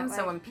projecting them.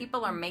 So when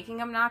people are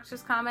making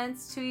obnoxious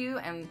comments to you,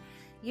 and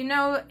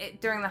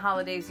during the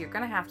holidays, you're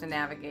going to have to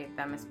navigate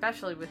them,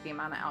 especially with the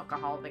amount of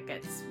alcohol that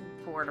gets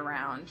poured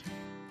around.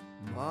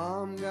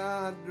 Mom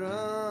got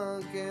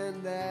drunk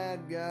and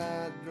Dad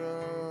got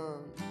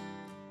drunk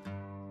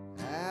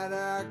at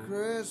our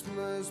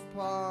Christmas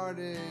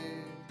party.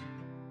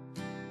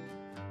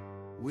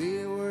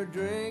 We were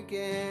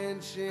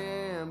drinking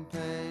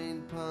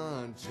champagne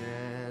punch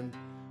and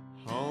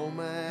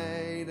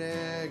homemade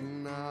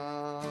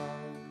eggnog.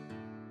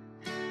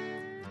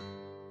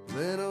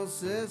 Little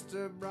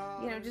sister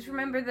brought... just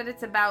remember that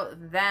it's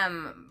about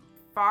them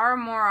far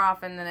more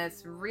often than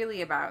it's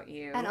really about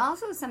you. And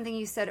also something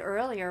you said way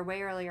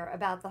earlier,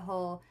 about the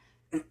whole,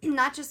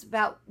 not just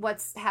about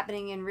what's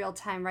happening in real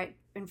time right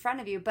in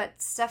front of you,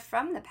 but stuff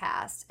from the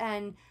past.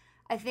 And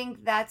I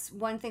think that's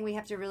one thing we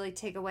have to really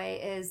take away,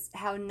 is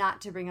how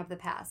not to bring up the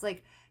past.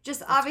 Like,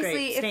 just that's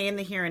obviously stay in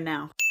the here and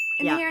now.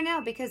 In the here and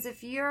now, because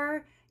if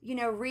you're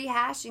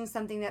rehashing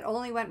something that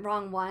only went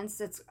wrong once,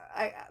 that's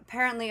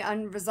apparently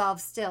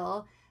unresolved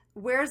still,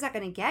 where is that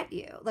going to get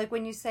you? Like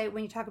when you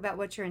talk about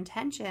what's your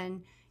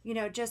intention,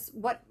 just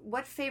what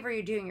favor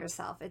you're doing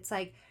yourself. It's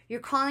like you're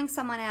calling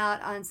someone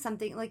out on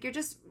something, like you're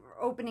just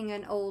opening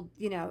an old,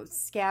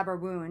 scab or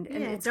wound,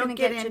 and it's going to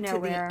get you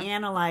nowhere. The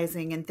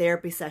analyzing and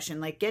therapy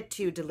session. Like, get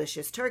to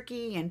delicious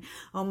turkey, and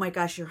oh my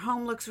gosh, your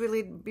home looks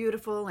really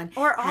beautiful, and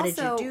or how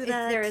also, did you do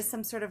that? If there is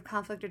some sort of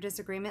conflict or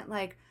disagreement,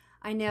 like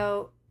I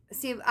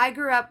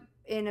grew up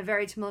in a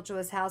very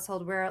tumultuous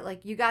household where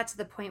like you got to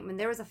the point when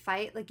there was a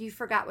fight, like you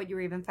forgot what you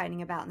were even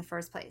fighting about in the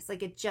first place.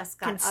 Like it just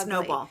got ugly.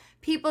 Snowball.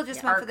 People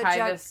just went for the joke.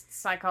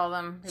 Archivists, I call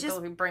them.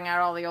 People who bring out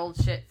all the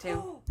old shit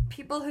too.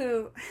 People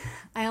who,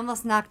 I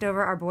almost knocked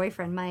over our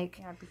boyfriend Mike.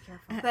 Yeah, be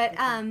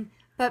careful.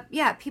 But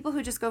yeah, people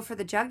who just go for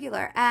the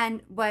jugular,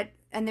 and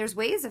there's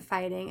ways of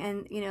fighting,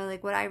 and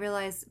like what I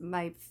realized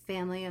my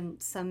family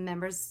and some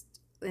members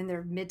in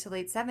their mid to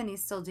late 70s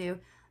still do.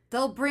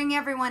 They'll bring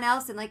everyone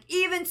else in, like,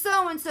 even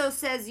so-and-so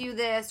says you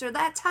this, or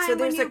that time. So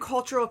there's a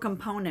cultural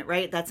component,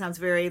 right? That sounds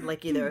very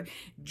like either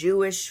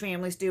Jewish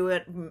families do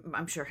it,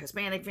 I'm sure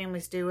Hispanic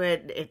families do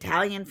it,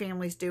 Italian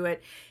families do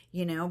it.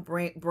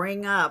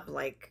 Bring up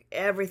like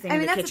everything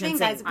in the kitchen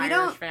sink.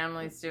 Irish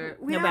families do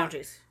it. No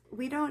boundaries.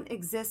 We don't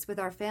exist with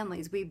our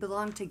families. We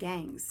belong to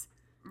gangs.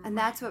 And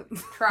that's what...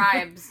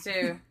 Tribes,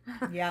 too.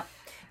 Yeah.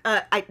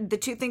 The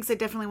two things I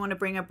definitely want to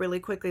bring up really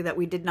quickly that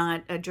we did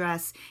not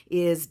address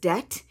is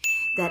debt.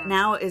 That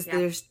now is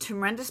there's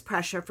tremendous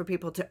pressure for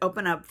people to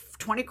open up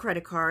 20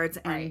 credit cards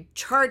and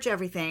charge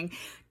everything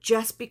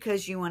just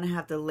because you want to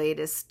have the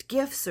latest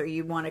gifts or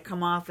you want to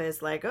come off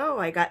as like, oh,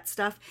 I got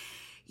stuff.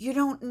 You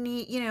don't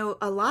need,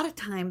 a lot of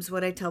times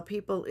what I tell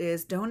people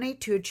is donate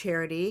to a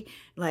charity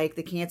like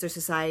the Cancer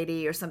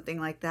Society or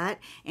something like that,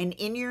 and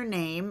in your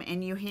name,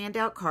 and you hand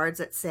out cards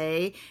that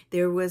say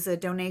there was a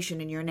donation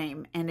in your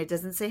name, and it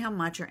doesn't say how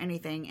much or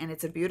anything, and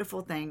it's a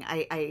beautiful thing.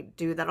 I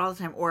do that all the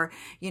time. Or,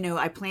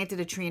 I planted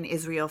a tree in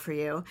Israel for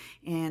you.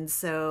 And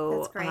so,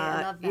 that's great.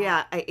 I love that.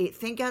 Yeah, I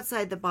think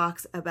outside the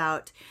box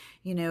about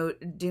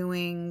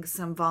doing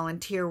some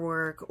volunteer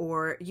work,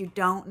 or you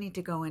don't need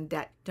to go in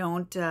debt.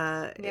 Don't, be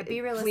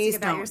realistic please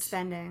about don't your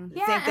spending.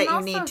 Yeah, think that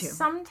and you also need to.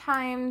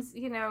 sometimes,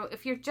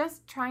 if you're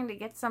just trying to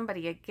get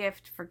somebody a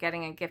gift for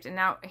getting a gift, and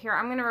now here,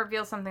 I'm going to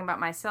reveal something about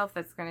myself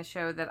that's going to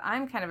show that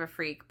I'm kind of a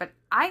freak, but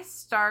I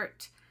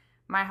start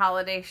my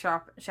holiday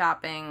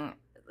shopping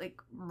like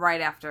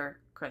right after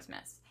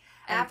Christmas.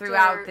 And After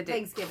throughout the day.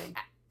 Thanksgiving.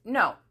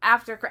 No,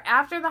 after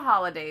the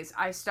holidays,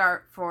 I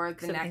start for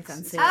the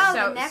next.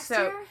 The next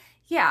year?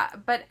 Yeah,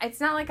 but it's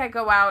not like I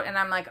go out and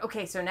I'm like,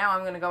 okay, so now I'm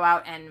going to go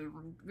out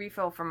and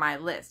refill from my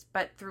list.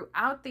 But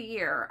throughout the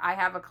year, I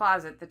have a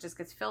closet that just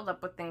gets filled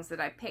up with things that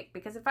I pick.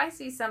 Because if I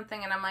see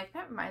something and I'm like,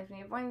 that reminds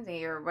me of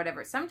Wendy or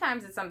whatever,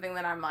 sometimes it's something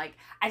that I'm like,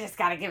 I just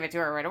got to give it to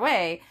her right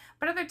away.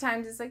 But other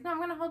times it's like, no, I'm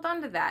going to hold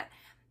on to that.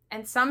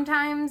 And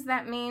sometimes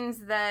that means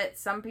that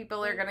some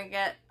people are going to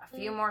get a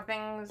few more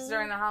things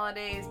during the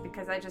holidays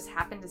because I just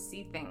happen to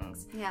see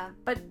things. Yeah.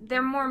 But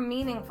they're more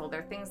meaningful.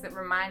 They're things that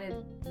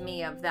reminded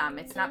me of them.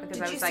 It's not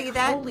because I was like,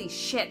 holy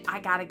shit,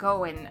 I got to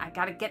go and I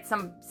got to get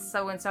some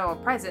so-and-so a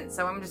present.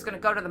 So I'm just going to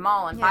go to the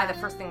mall and buy the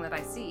first thing that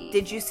I see.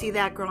 Did you see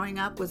that growing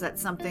up? Was that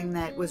something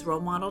that was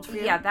role modeled for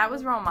you? Yeah, that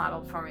was role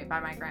modeled for me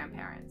by my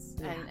grandparents.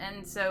 Yeah.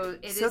 And so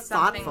it so is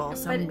something. So thoughtful,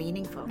 so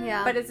meaningful.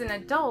 Yeah. But as an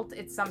adult,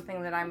 it's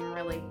something that I'm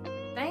really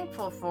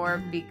thankful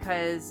for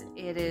because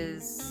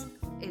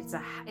it's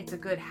a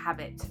good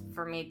habit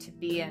for me to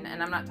be in,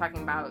 and I'm not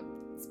talking about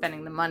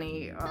spending the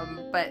money,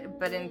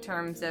 but in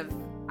terms of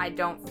I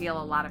don't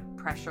feel a lot of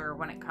pressure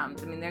when it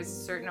comes. I mean, there's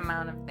a certain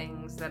amount of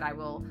things that I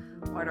will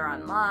order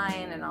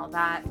online and all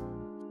that.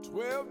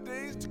 12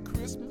 days to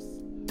Christmas,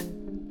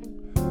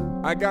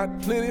 I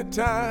got plenty of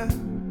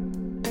time.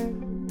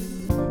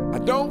 I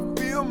don't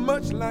feel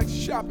much like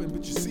shopping,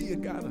 but you see, I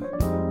got a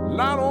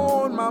lot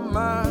on my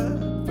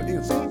mind. For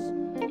instance,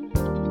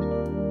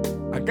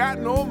 I got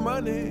no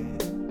money,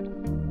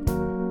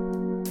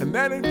 and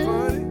that ain't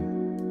funny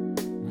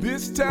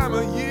this time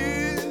of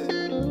year.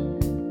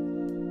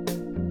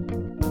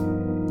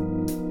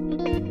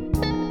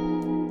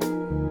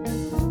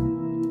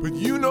 But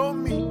you know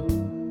me,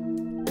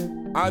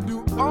 I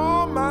do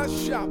all my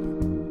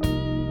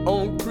shopping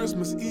on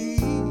Christmas Eve.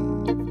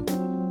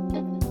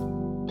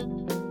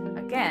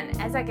 Again,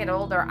 as I get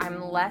older,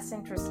 I'm less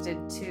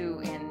interested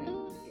too in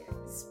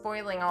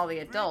spoiling all the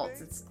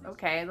adults. It's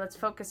okay, let's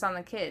focus on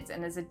the kids.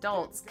 And as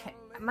adults,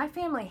 my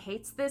family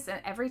hates this,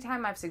 and every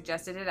time I've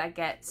suggested it, I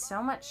get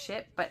so much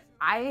shit. But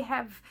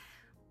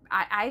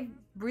I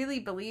really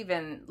believe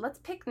in let's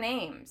pick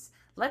names.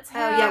 Let's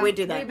have we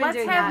do that. Let's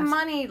have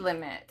money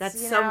limits.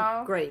 That's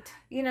so great.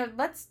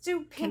 Let's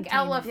do pink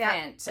elephant.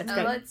 Yeah, that's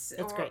great.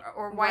 That's great.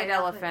 Or white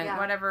elephant,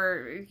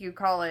 whatever you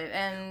call it.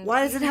 And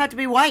why does it have to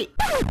be white?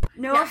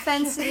 No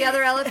offense to the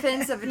other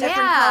elephants of a different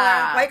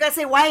color. Why you gotta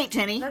say white,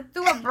 Jenny? Let's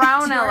do a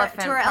brown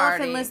elephant to our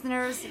party. elephant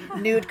listeners.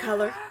 Nude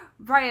color.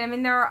 Right. I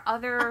mean, there are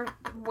other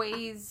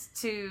ways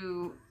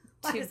to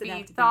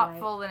be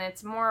thoughtful, and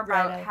it's more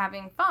about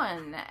having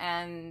fun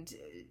and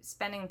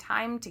spending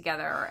time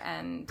together,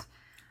 and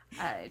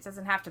it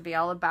doesn't have to be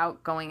all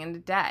about going into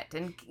debt.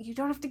 And you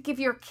don't have to give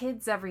your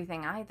kids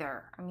everything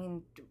either. I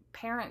mean,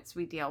 parents,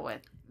 we deal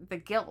with the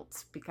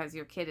guilt because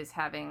your kid is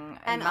having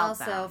a and meltdown.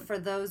 Also for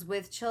those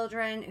with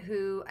children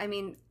who, I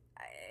mean,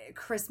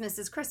 Christmas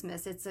is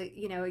Christmas. It's a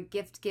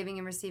gift giving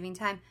and receiving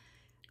time.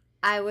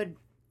 I would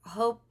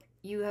hope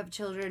you have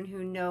children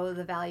who know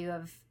the value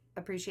of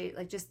appreciate,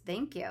 like, just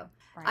thank you.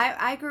 Right.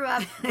 I grew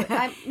up.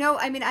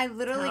 I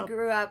literally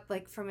grew up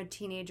like from a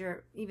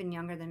teenager, even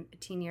younger than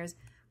teen years,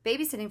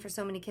 babysitting for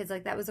so many kids.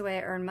 Like, that was the way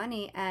I earned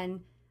money.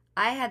 And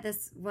I had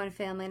this one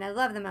family, and I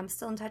love them. I'm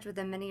still in touch with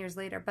them many years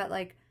later. But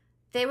like,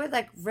 they would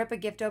like rip a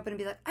gift open and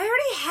be like, I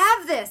already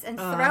have this, and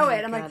throw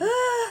it. I'm like,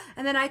 ah!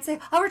 And then I'd say,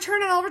 I'll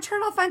return it.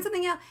 I'll find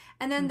something else.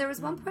 And then there was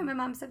one point my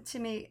mom said to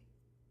me,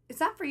 it's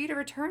not for you to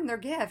return their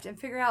gift and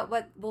figure out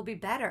what will be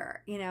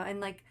better, and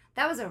like,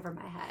 that was over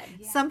my head.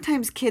 Yeah.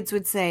 Sometimes kids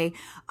would say,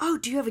 oh,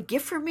 do you have a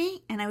gift for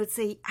me? And I would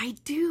say, I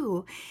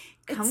do.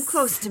 Come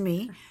close to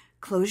me.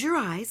 Close your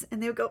eyes.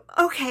 And they would go,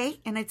 okay.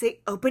 And I'd say,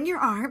 open your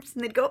arms.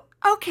 And they'd go,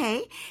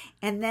 okay.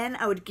 And then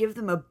I would give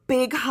them a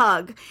big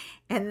hug.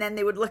 And then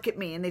they would look at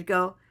me and they'd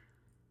go,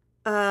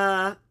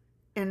 and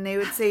they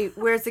would say,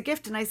 where's the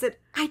gift? And I said,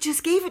 I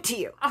just gave it to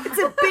you. It's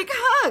a big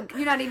hug.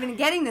 You're not even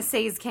getting the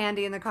Say's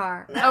candy in the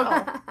car.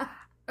 No.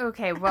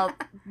 Okay, well,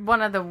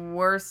 one of the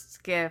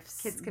worst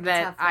gifts Kids can be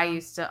that tough, I though.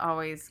 used to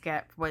always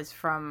get was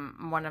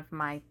from one of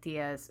my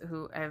tias,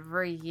 who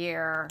every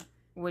year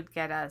would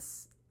get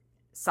us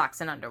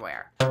socks and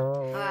underwear.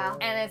 Wow.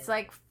 And it's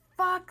like,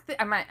 fuck this.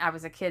 I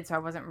was a kid, so I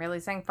wasn't really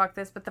saying fuck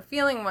this, but the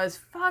feeling was,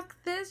 fuck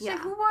this shit. Yeah.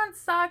 Who wants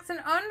socks and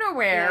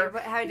underwear? Yeah,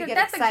 but how did you get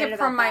That's a excited gift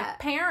from about my that?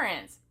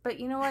 parents. But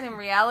you know what? In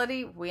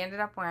reality, we ended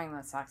up wearing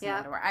those socks Yeah.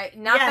 and underwear.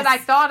 Not Yes. that I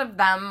thought of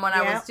them when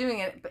I Yeah. was doing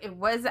it, but it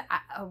was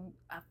a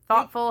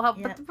thoughtful help.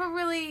 Yeah. But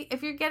really,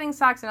 if you're getting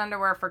socks and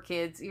underwear for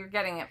kids, you're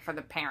getting it for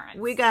the parents.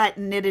 We got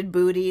knitted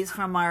booties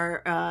from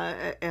our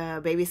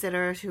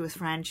babysitter. She was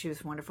French. She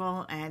was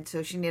wonderful. And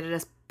so she knitted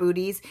us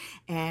booties.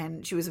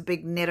 And she was a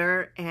big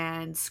knitter,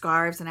 and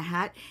scarves and a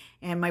hat.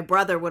 And my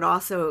brother would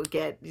also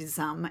get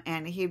some.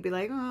 And he'd be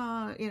like,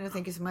 oh,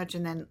 thank you so much.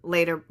 And then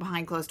later,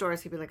 behind closed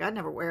doors, he'd be like, I'd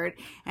never wear it.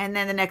 And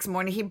then the next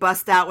morning, he'd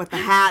bust out with the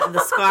hat and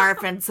the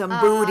scarf and some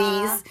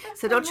booties.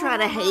 So don't try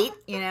to hate,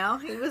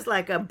 He was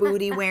like a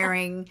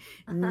booty-wearing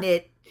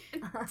knit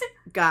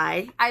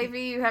guy.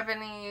 Ivy, you have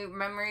any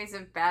memories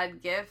of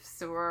bad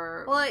gifts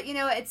or? Well,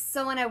 it's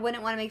someone I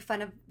wouldn't want to make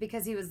fun of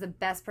because he was the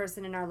best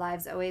person in our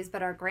lives always.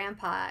 But our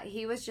grandpa,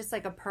 he was just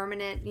like a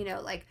permanent,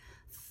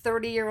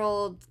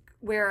 30-year-old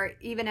where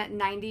even at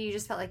 90, you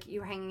just felt like you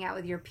were hanging out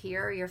with your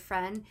peer, your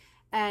friend.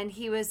 And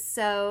he was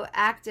so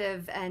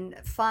active and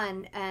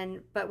fun.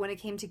 But when it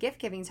came to gift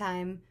giving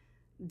time,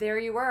 there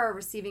you were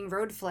receiving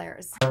road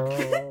flares.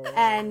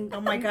 And Oh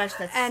my gosh,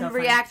 that's and so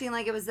funny. reacting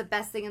like it was the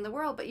best thing in the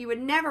world, but you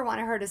would never want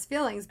to hurt his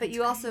feelings, but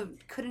you also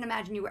couldn't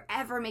imagine you were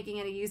ever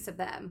making any use of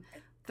them.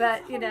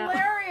 But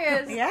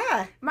Hilarious.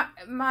 Yeah.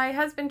 My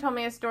husband told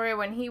me a story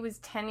when he was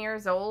 10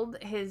 years old.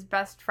 His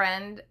best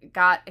friend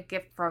got a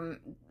gift from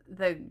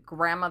the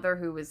grandmother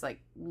who was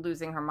like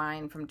losing her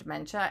mind from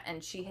dementia,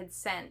 and she had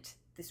sent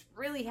this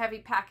really heavy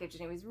package,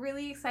 and he was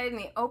really excited,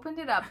 and he opened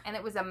it up, and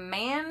it was a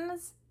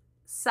man's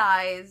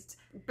sized,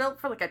 built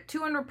for like a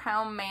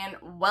 200-pound man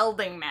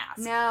welding mask.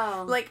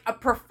 No. Like a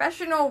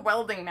professional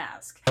welding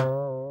mask.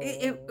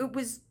 It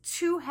was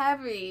too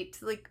heavy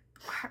to like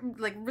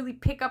really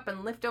pick up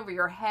and lift over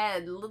your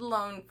head, let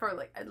alone for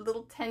like a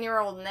little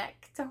 10-year-old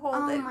neck to hold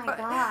it. Oh my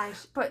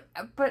gosh.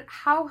 But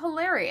how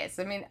hilarious.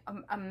 I mean,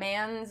 a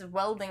man's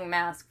welding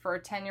mask for a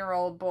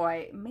 10-year-old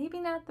boy, maybe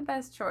not the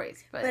best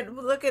choice, But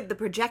look at the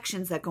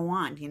projections that go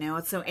on,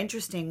 It's so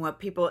interesting what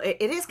people...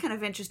 It is kind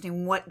of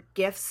interesting what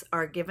gifts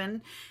are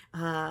given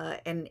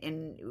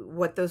and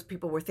what those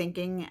people were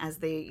thinking as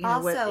they...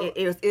 Also- what,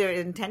 is their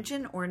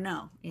intention or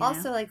no?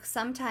 Also, like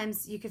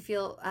sometimes you could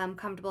feel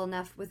comfortable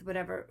enough with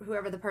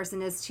whoever the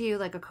person is to you,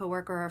 like a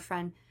coworker or a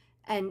friend,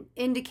 and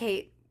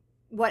indicate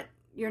what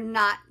you're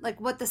not,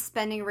 like what the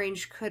spending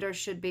range could or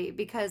should be,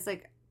 because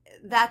like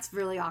that's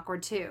really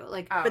awkward too.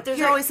 Like, But there's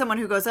always someone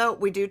who goes, oh,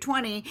 we do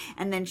 20,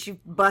 and then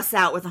she busts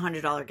out with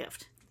 $100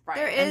 gift. right.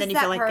 there is And then you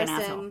that feel like an person,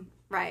 asshole.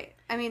 right?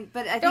 I mean,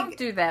 but I Don't think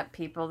do that,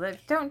 people.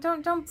 Don't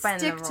bend stick the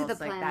to rules the like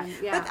plan.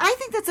 that. Yeah. But I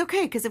think that's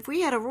okay, because if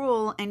we had a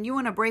rule and you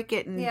want to break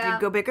it and Yeah.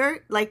 go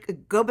bigger,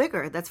 go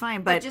bigger. That's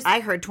fine. But just-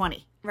 I heard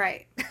 20.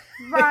 right.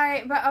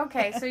 Right, but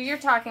okay, so you're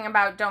talking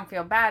about don't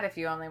feel bad if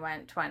you only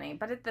went 20,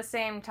 but at the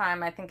same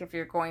time, I think if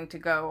you're going to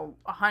go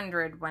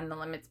 100 when the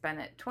limit's been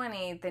at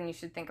 20, then you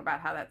should think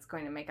about how that's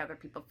going to make other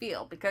people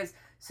feel, because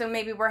so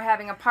maybe we're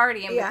having a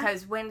party, and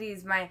because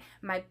Wendy's my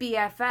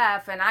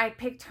BFF and I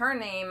picked her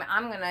name,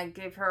 I'm going to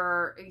give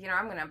her,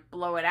 I'm going to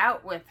blow it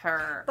out with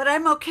her. But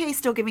I'm okay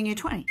still giving you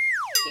 20.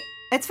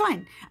 It's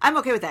fine. I'm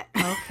okay with that.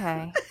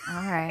 Okay,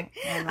 all right.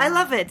 I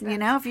love it.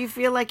 If you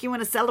feel like you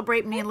want to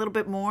celebrate me a little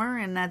bit more,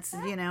 and that's,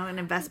 an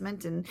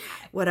investment and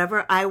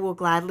whatever, I will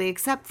gladly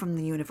accept from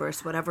the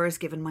universe whatever is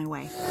given my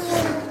way.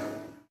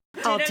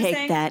 I'll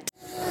take that.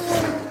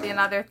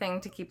 Another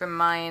thing to keep in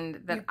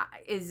mind that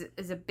is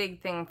a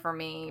big thing for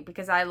me,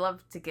 because I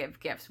love to give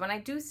gifts. When I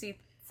do see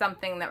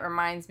something that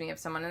reminds me of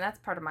someone, and that's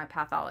part of my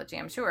pathology,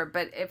 I'm sure,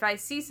 but if I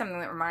see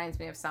something that reminds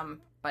me of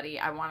somebody,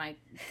 I want to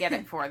get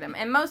it for them.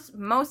 And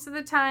most of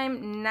the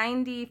time,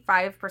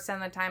 95%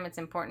 of the time, it's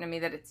important to me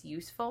that it's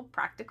useful,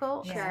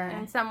 practical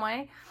in some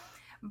way.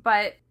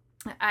 But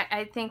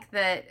I think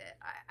that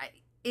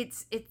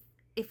it's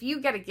if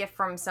you get a gift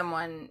from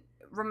someone,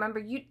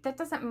 remember, that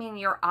doesn't mean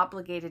you're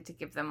obligated to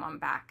give them one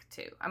back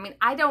too. I mean,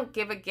 I don't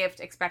give a gift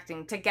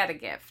expecting to get a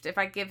gift. If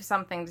I give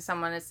something to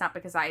someone, it's not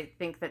because I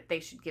think that they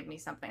should give me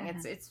something.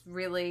 Mm-hmm.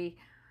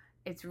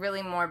 It's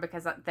really more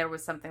because there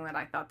was something that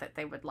I thought that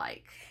they would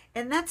like.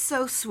 And that's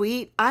so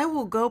sweet. I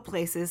will go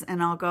places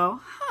and I'll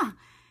go,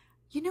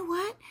 you know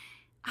what?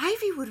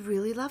 Ivy would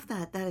really love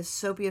that. That is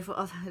so beautiful.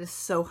 Oh, that is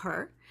so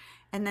her.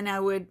 And then I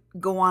would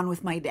go on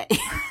with my day.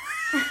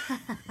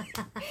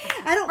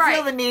 I don't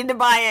feel the need to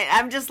buy it.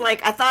 I'm just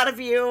like, I thought of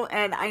you,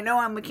 and I know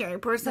I'm a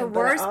caring person. The but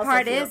I worst also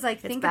part feel is, like,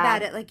 it's think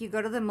bad. about it. Like, you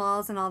go to the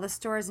malls and all the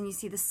stores, and you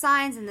see the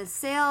signs and the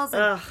sales.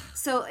 And Ugh.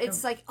 so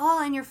it's, like,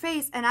 all in your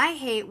face. And I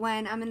hate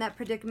when I'm in that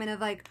predicament of,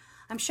 like,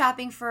 I'm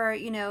shopping for,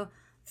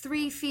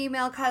 3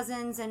 female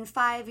cousins and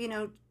 5,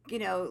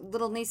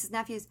 little nieces,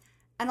 nephews.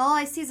 And all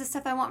I see is the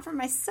stuff I want for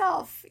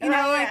myself.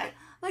 Like,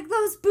 like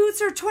those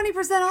boots are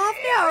 20% off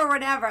now or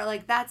whatever.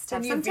 Like that's tough.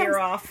 And you veer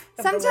off of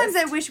the Sometimes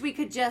I list. wish we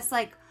could just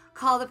like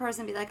call the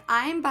person and be like,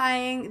 I'm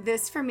buying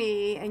this for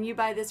me and you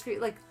buy this for you.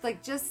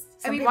 Like just,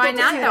 Why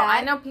not though?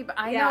 I I know people.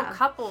 I know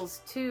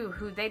couples too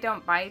who they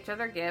don't buy each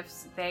other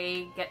gifts.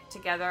 They get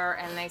together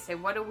and they say,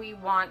 "What do we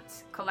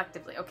want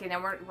collectively?" Okay,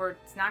 now we're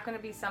it's not going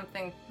to be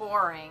something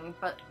boring,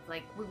 but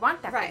like we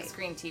want that big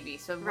screen TV,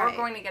 so we're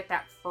going to get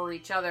that for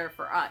each other,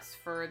 for us,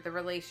 for the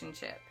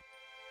relationship.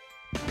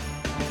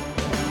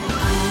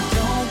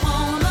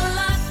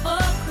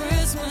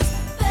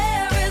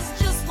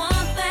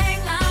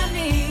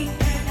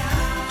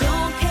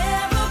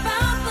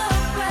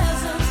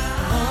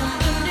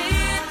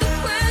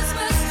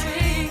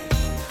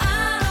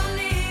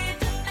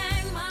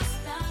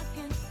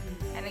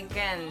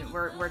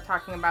 We're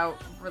talking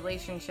about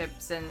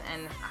relationships and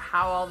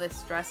how all this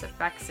stress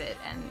affects it,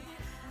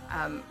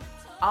 and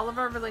all of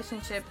our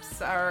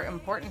relationships are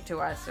important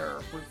to us,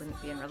 or we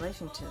wouldn't be in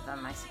relation to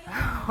them, I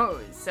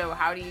suppose. So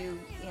how do you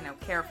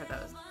care for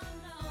those?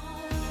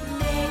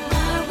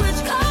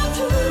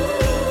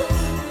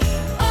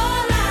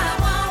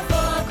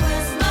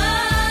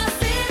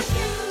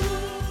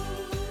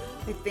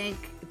 I think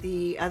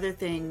the other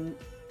thing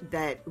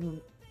that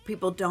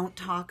people don't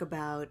talk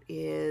about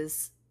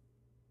is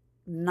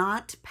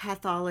not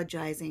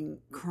pathologizing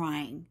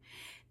crying.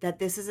 That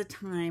this is a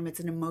time, it's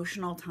an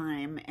emotional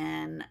time,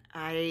 and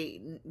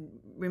I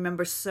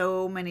remember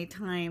so many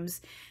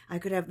times I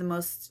could have the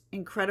most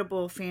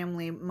incredible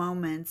family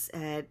moments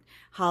at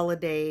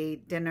holiday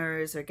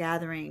dinners or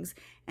gatherings,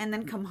 and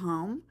then come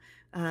home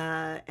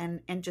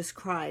and just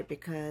cry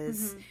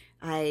because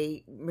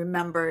I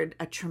remembered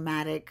a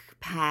traumatic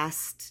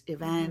past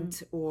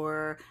event,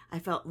 or I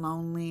felt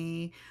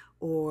lonely,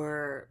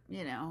 or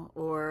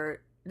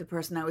or the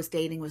person I was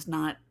dating was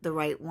not the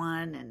right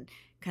one and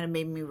kind of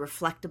made me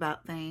reflect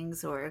about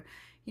things, or,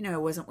 I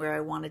wasn't where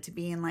I wanted to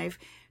be in life.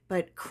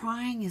 But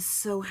crying is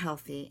so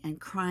healthy and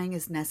crying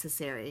is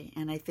necessary.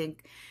 And I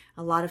think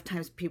a lot of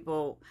times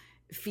people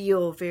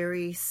feel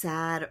very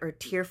sad or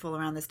tearful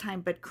around this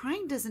time, but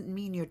crying doesn't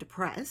mean you're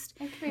depressed.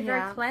 It can be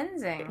very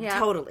cleansing. Yeah.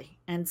 Totally.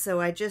 And so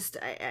I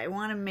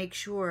want to make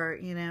sure,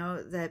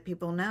 that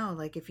people know,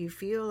 like, if you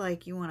feel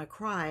like you want to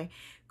cry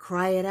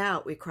it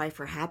out. We cry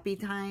for happy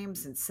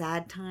times and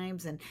sad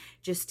times, and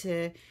just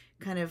to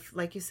kind of,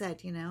 like you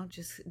said,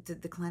 just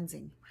did the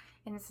cleansing.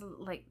 And it's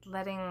like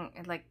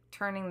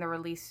turning the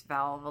release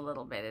valve a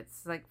little bit.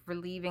 It's like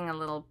relieving a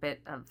little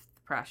bit of the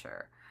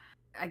pressure.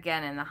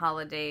 Again, in the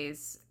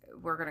holidays,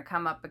 we're going to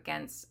come up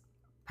against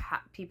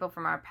people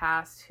from our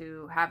past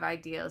who have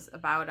ideas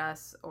about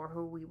us, or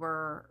who we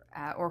were,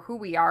 or who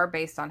we are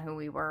based on who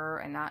we were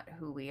and not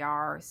who we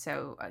are.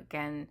 So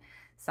again,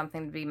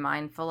 something to be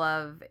mindful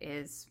of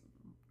is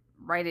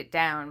write it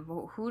down.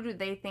 Who do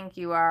they think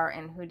you are,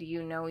 and who do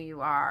you know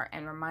you are?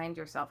 And remind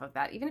yourself of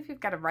that. Even if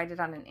you've got to write it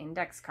on an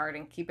index card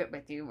and keep it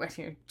with you when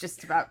you're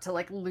just about to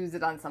lose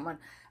it on someone.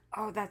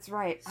 Oh, that's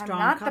right. I'm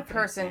not the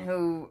person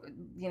who,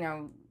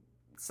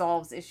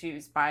 solves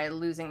issues by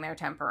losing their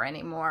temper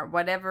anymore.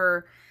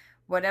 Whatever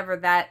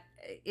that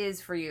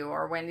is for you.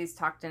 Or Wendy's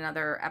talked in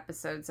other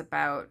episodes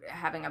about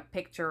having a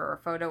picture or a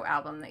photo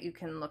album that you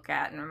can look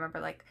at and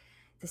remember,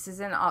 this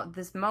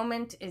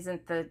moment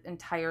isn't the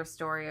entire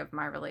story of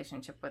my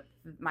relationship with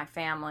my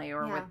family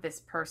or with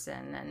this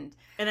person.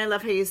 And I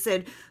love how you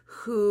said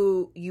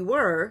who you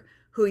were,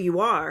 who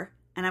you are,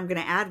 and I'm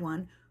going to add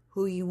one,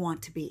 who you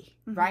want to be.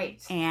 Right.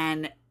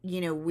 And,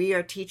 we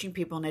are teaching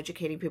people and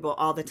educating people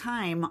all the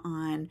time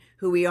on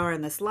who we are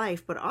in this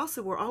life, but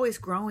also we're always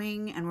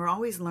growing and we're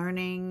always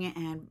learning,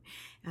 and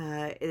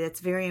it's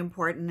very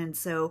important. And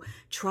so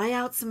try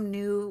out some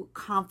new,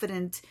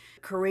 confident,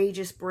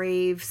 courageous,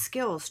 brave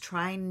skills.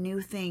 Try new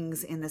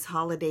things in this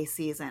holiday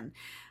season.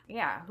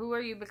 Yeah. Who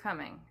are you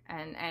becoming?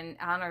 And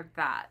honor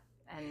that.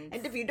 And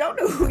if you don't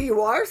know who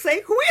you are,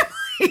 say, who am I?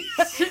 Who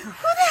the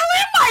hell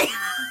am I?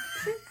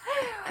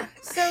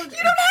 So you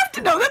don't have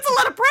to know. That's a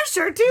lot of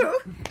pressure too.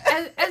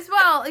 As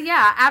well,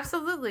 yeah,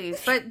 absolutely.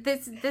 But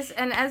this,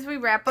 and as we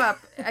wrap up,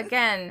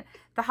 again,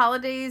 the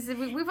holidays,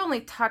 we've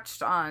only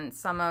touched on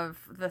some of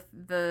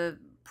the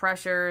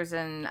pressures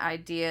and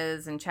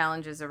ideas and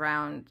challenges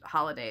around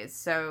holidays.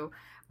 So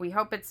we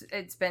hope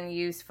it's been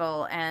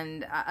useful.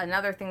 And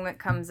another thing that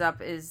comes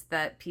up is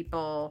that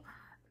people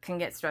can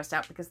get stressed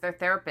out because their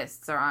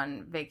therapists are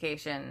on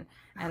vacation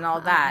and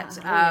all that.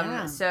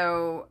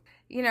 So,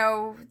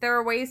 there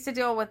are ways to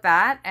deal with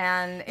that.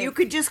 And you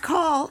could just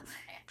call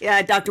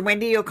Dr.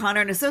 Wendy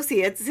O'Connor and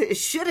Associates.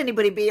 Should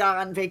anybody be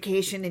on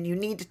vacation and you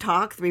need to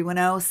talk,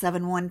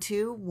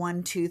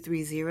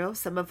 310-712-1230.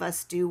 Some of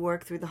us do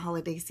work through the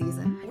holiday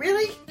season.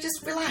 Really?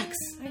 Just relax.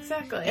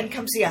 Exactly. And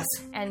come see us.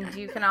 And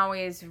you can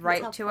always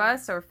write to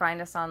us or find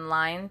us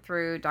online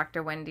through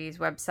Dr. Wendy's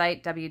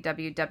website,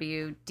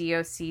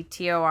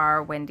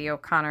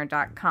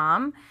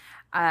 www.doctorwendyo'connor.com.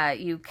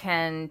 You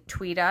can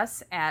tweet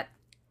us at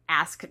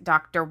Ask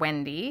Dr.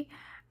 Wendy.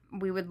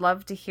 We would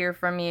love to hear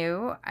from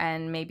you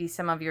and maybe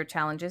some of your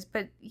challenges.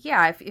 But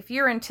yeah, if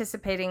you're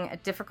anticipating a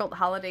difficult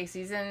holiday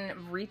season,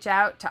 reach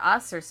out to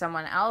us or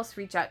someone else.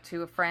 Reach out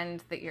to a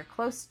friend that you're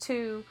close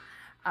to.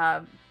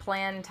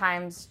 Plan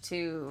times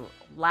to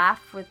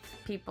laugh with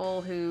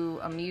people who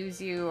amuse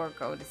you, or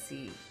go to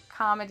see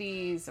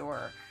comedies,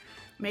 or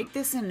make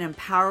this an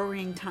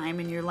empowering time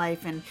in your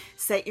life and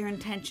set your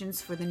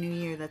intentions for the new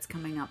year that's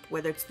coming up,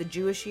 whether it's the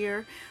Jewish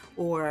year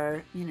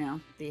or,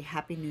 the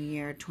Happy New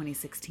Year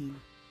 2016.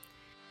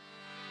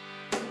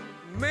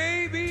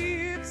 Maybe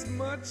it's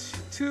much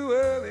too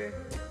early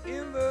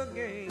in the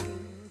game.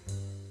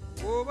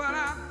 Oh, but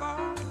I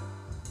thought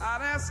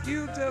I'd ask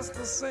you just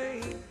the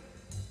same.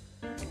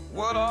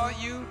 What are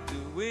you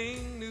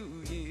doing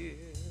New Year?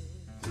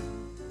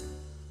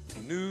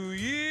 New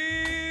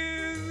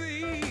Year's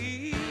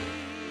Eve.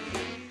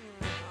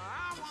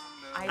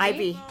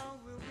 Ivy.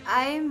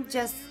 I'm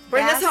just...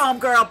 Bring us home,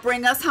 girl.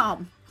 Bring us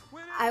home.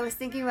 I was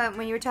thinking about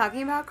when you were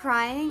talking about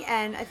crying,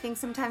 and I think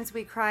sometimes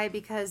we cry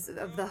because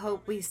of the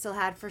hope we still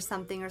had for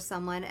something or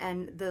someone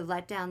and the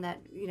letdown that,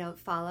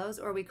 follows,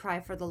 or we cry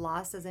for the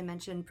loss, as I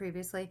mentioned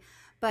previously.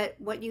 But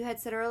what you had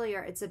said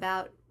earlier, it's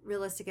about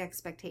realistic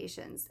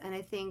expectations. And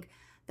I think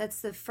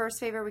that's the first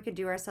favor we could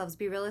do ourselves.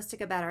 Be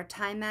realistic about our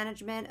time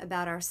management,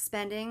 about our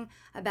spending,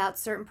 about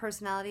certain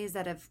personalities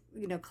that have,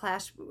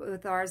 clashed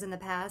with ours in the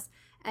past.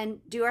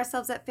 And do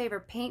ourselves that favor.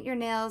 Paint your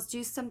nails.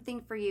 Do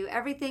something for you.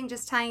 Everything,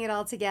 just tying it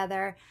all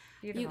together.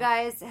 Beautiful. You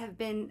guys have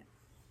been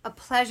a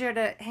pleasure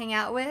to hang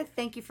out with.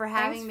 Thank you for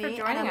having me. Thanks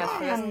for joining us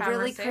for this I'm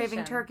really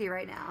craving turkey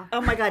right now.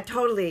 Oh my God,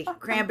 totally.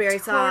 Cranberry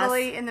sauce.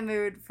 Totally in the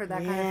mood for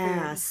that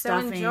kind of food. So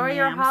enjoy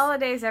your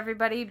holidays,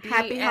 everybody. Be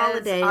Happy as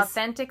holidays.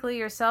 Authentically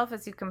yourself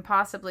as you can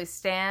possibly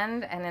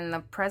stand. And in the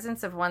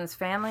presence of one's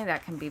family,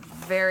 that can be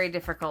very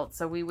difficult.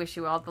 So we wish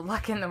you all the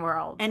luck in the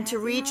world. And to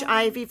reach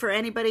Ivy, for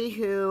anybody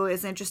who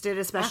is interested,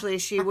 especially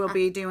she will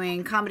be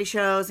doing comedy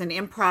shows and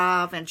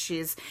improv, and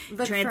she's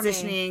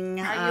transitioning.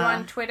 Are you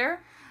on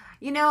Twitter?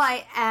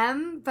 I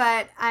am,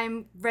 but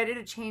I'm ready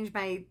to change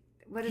my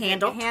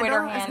handle.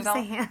 Twitter handle.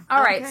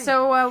 All right,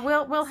 so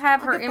we'll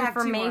have her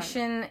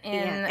information in.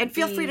 And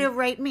feel free to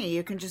write me.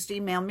 You can just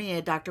email me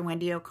at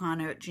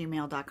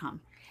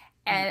drwendyo'connor@gmail.com.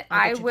 And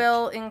I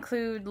will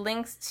include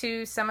links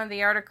to some of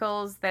the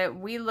articles that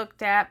we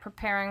looked at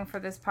preparing for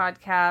this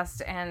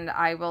podcast, and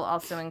I will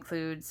also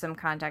include some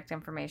contact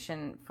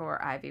information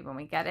for Ivy when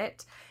we get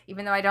it.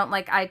 Even though I don't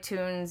like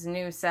iTunes'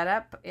 new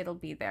setup, it'll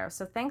be there.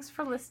 So thanks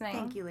for listening.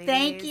 Thank you, ladies.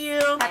 Thank you.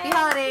 Happy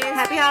holidays.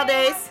 Happy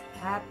holidays.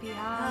 Happy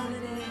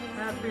holidays.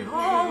 Happy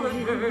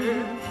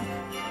holidays.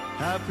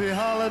 Happy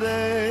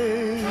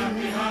holidays.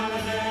 Happy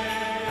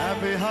holidays.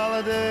 Happy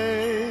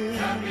holidays.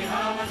 Happy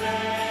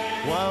holidays.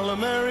 While the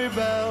merry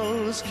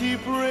bells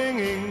keep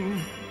ringing,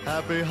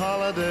 happy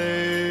holiday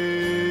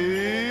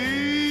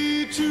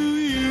to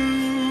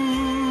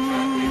you.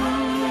 Happy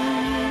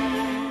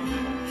holiday.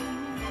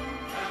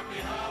 Happy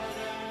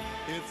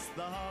holiday. It's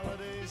the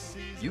holiday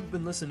season. You've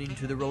been listening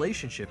to The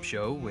Relationship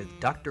Show with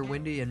Dr.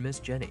 Wendy and Miss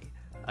Jenny.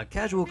 A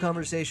casual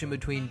conversation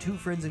between two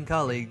friends and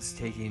colleagues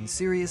taking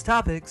serious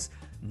topics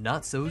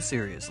not so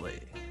seriously.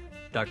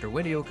 Dr.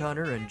 Wendy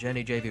O'Connor and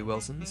Jenni J.V.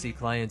 Wilson see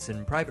clients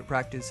in private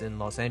practice in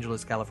Los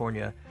Angeles,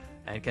 California,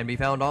 and can be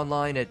found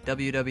online at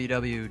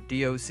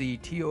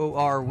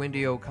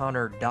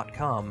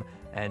www.doctorwendyo'connor.com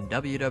and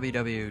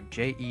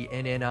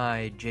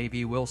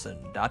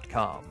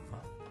www.jennijvwilson.com.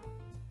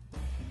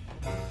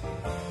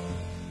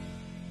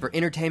 For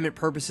entertainment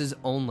purposes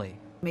only.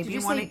 Maybe Did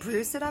you say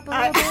Bruce it up a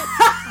little bit?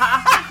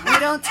 We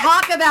don't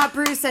talk about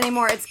Bruce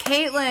anymore. It's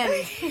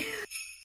Caitlin.